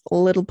 guys, a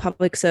little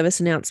public service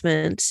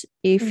announcement.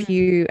 If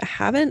you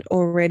haven't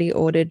already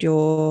ordered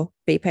your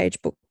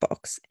B-Page book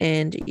box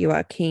and you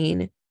are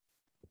keen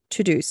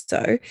to do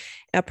so,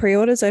 our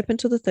pre-order is open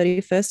till the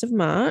 31st of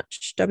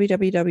March,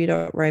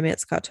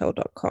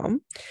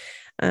 www.romancecartel.com.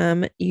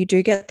 You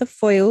do get the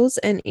foils,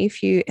 and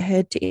if you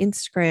head to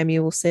Instagram,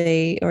 you will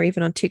see, or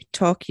even on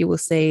TikTok, you will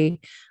see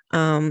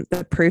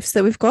the proofs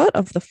that we've got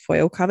of the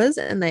foil covers,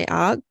 and they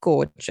are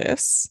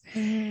gorgeous.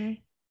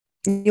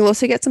 You'll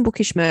also get some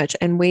bookish merch,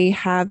 and we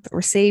have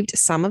received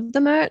some of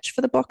the merch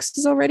for the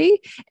boxes already,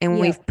 and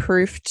we've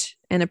proofed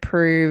and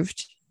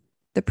approved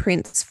the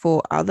prints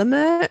for other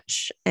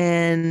merch,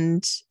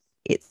 and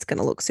it's going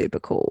to look super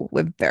cool.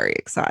 We're very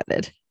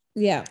excited.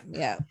 Yeah.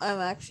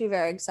 I'm actually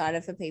very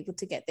excited for people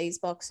to get these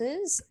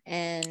boxes,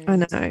 and I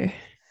know.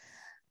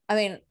 I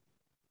mean,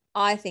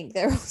 I think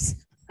they're also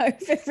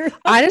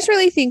I just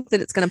really think that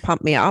it's going to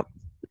pump me up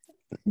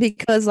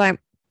because, like,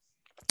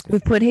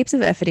 we've put heaps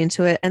of effort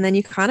into it, and then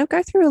you kind of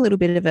go through a little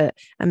bit of a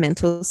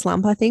mental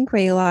slump, I think,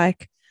 where you're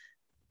like,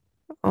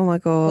 oh my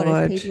God.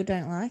 What if people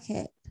don't like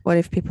it? What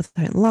if people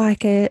don't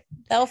like it?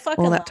 They'll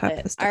fucking all that love type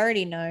it. of stuff. I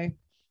already know.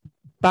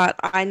 But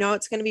I know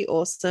it's going to be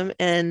awesome,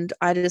 and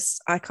I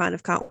kind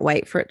of can't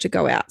wait for it to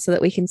go out so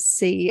that we can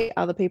see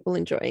other people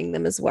enjoying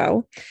them as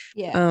well.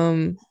 Yeah.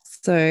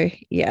 So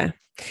yeah.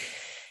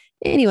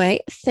 Anyway,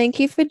 thank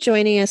you for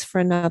joining us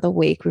for another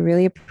week. We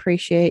really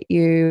appreciate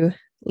you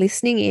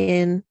listening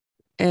in,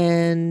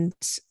 and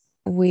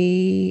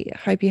we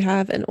hope you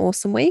have an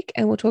awesome week,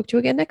 and we'll talk to you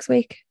again next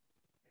week.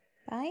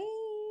 Bye.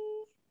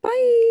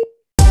 Bye.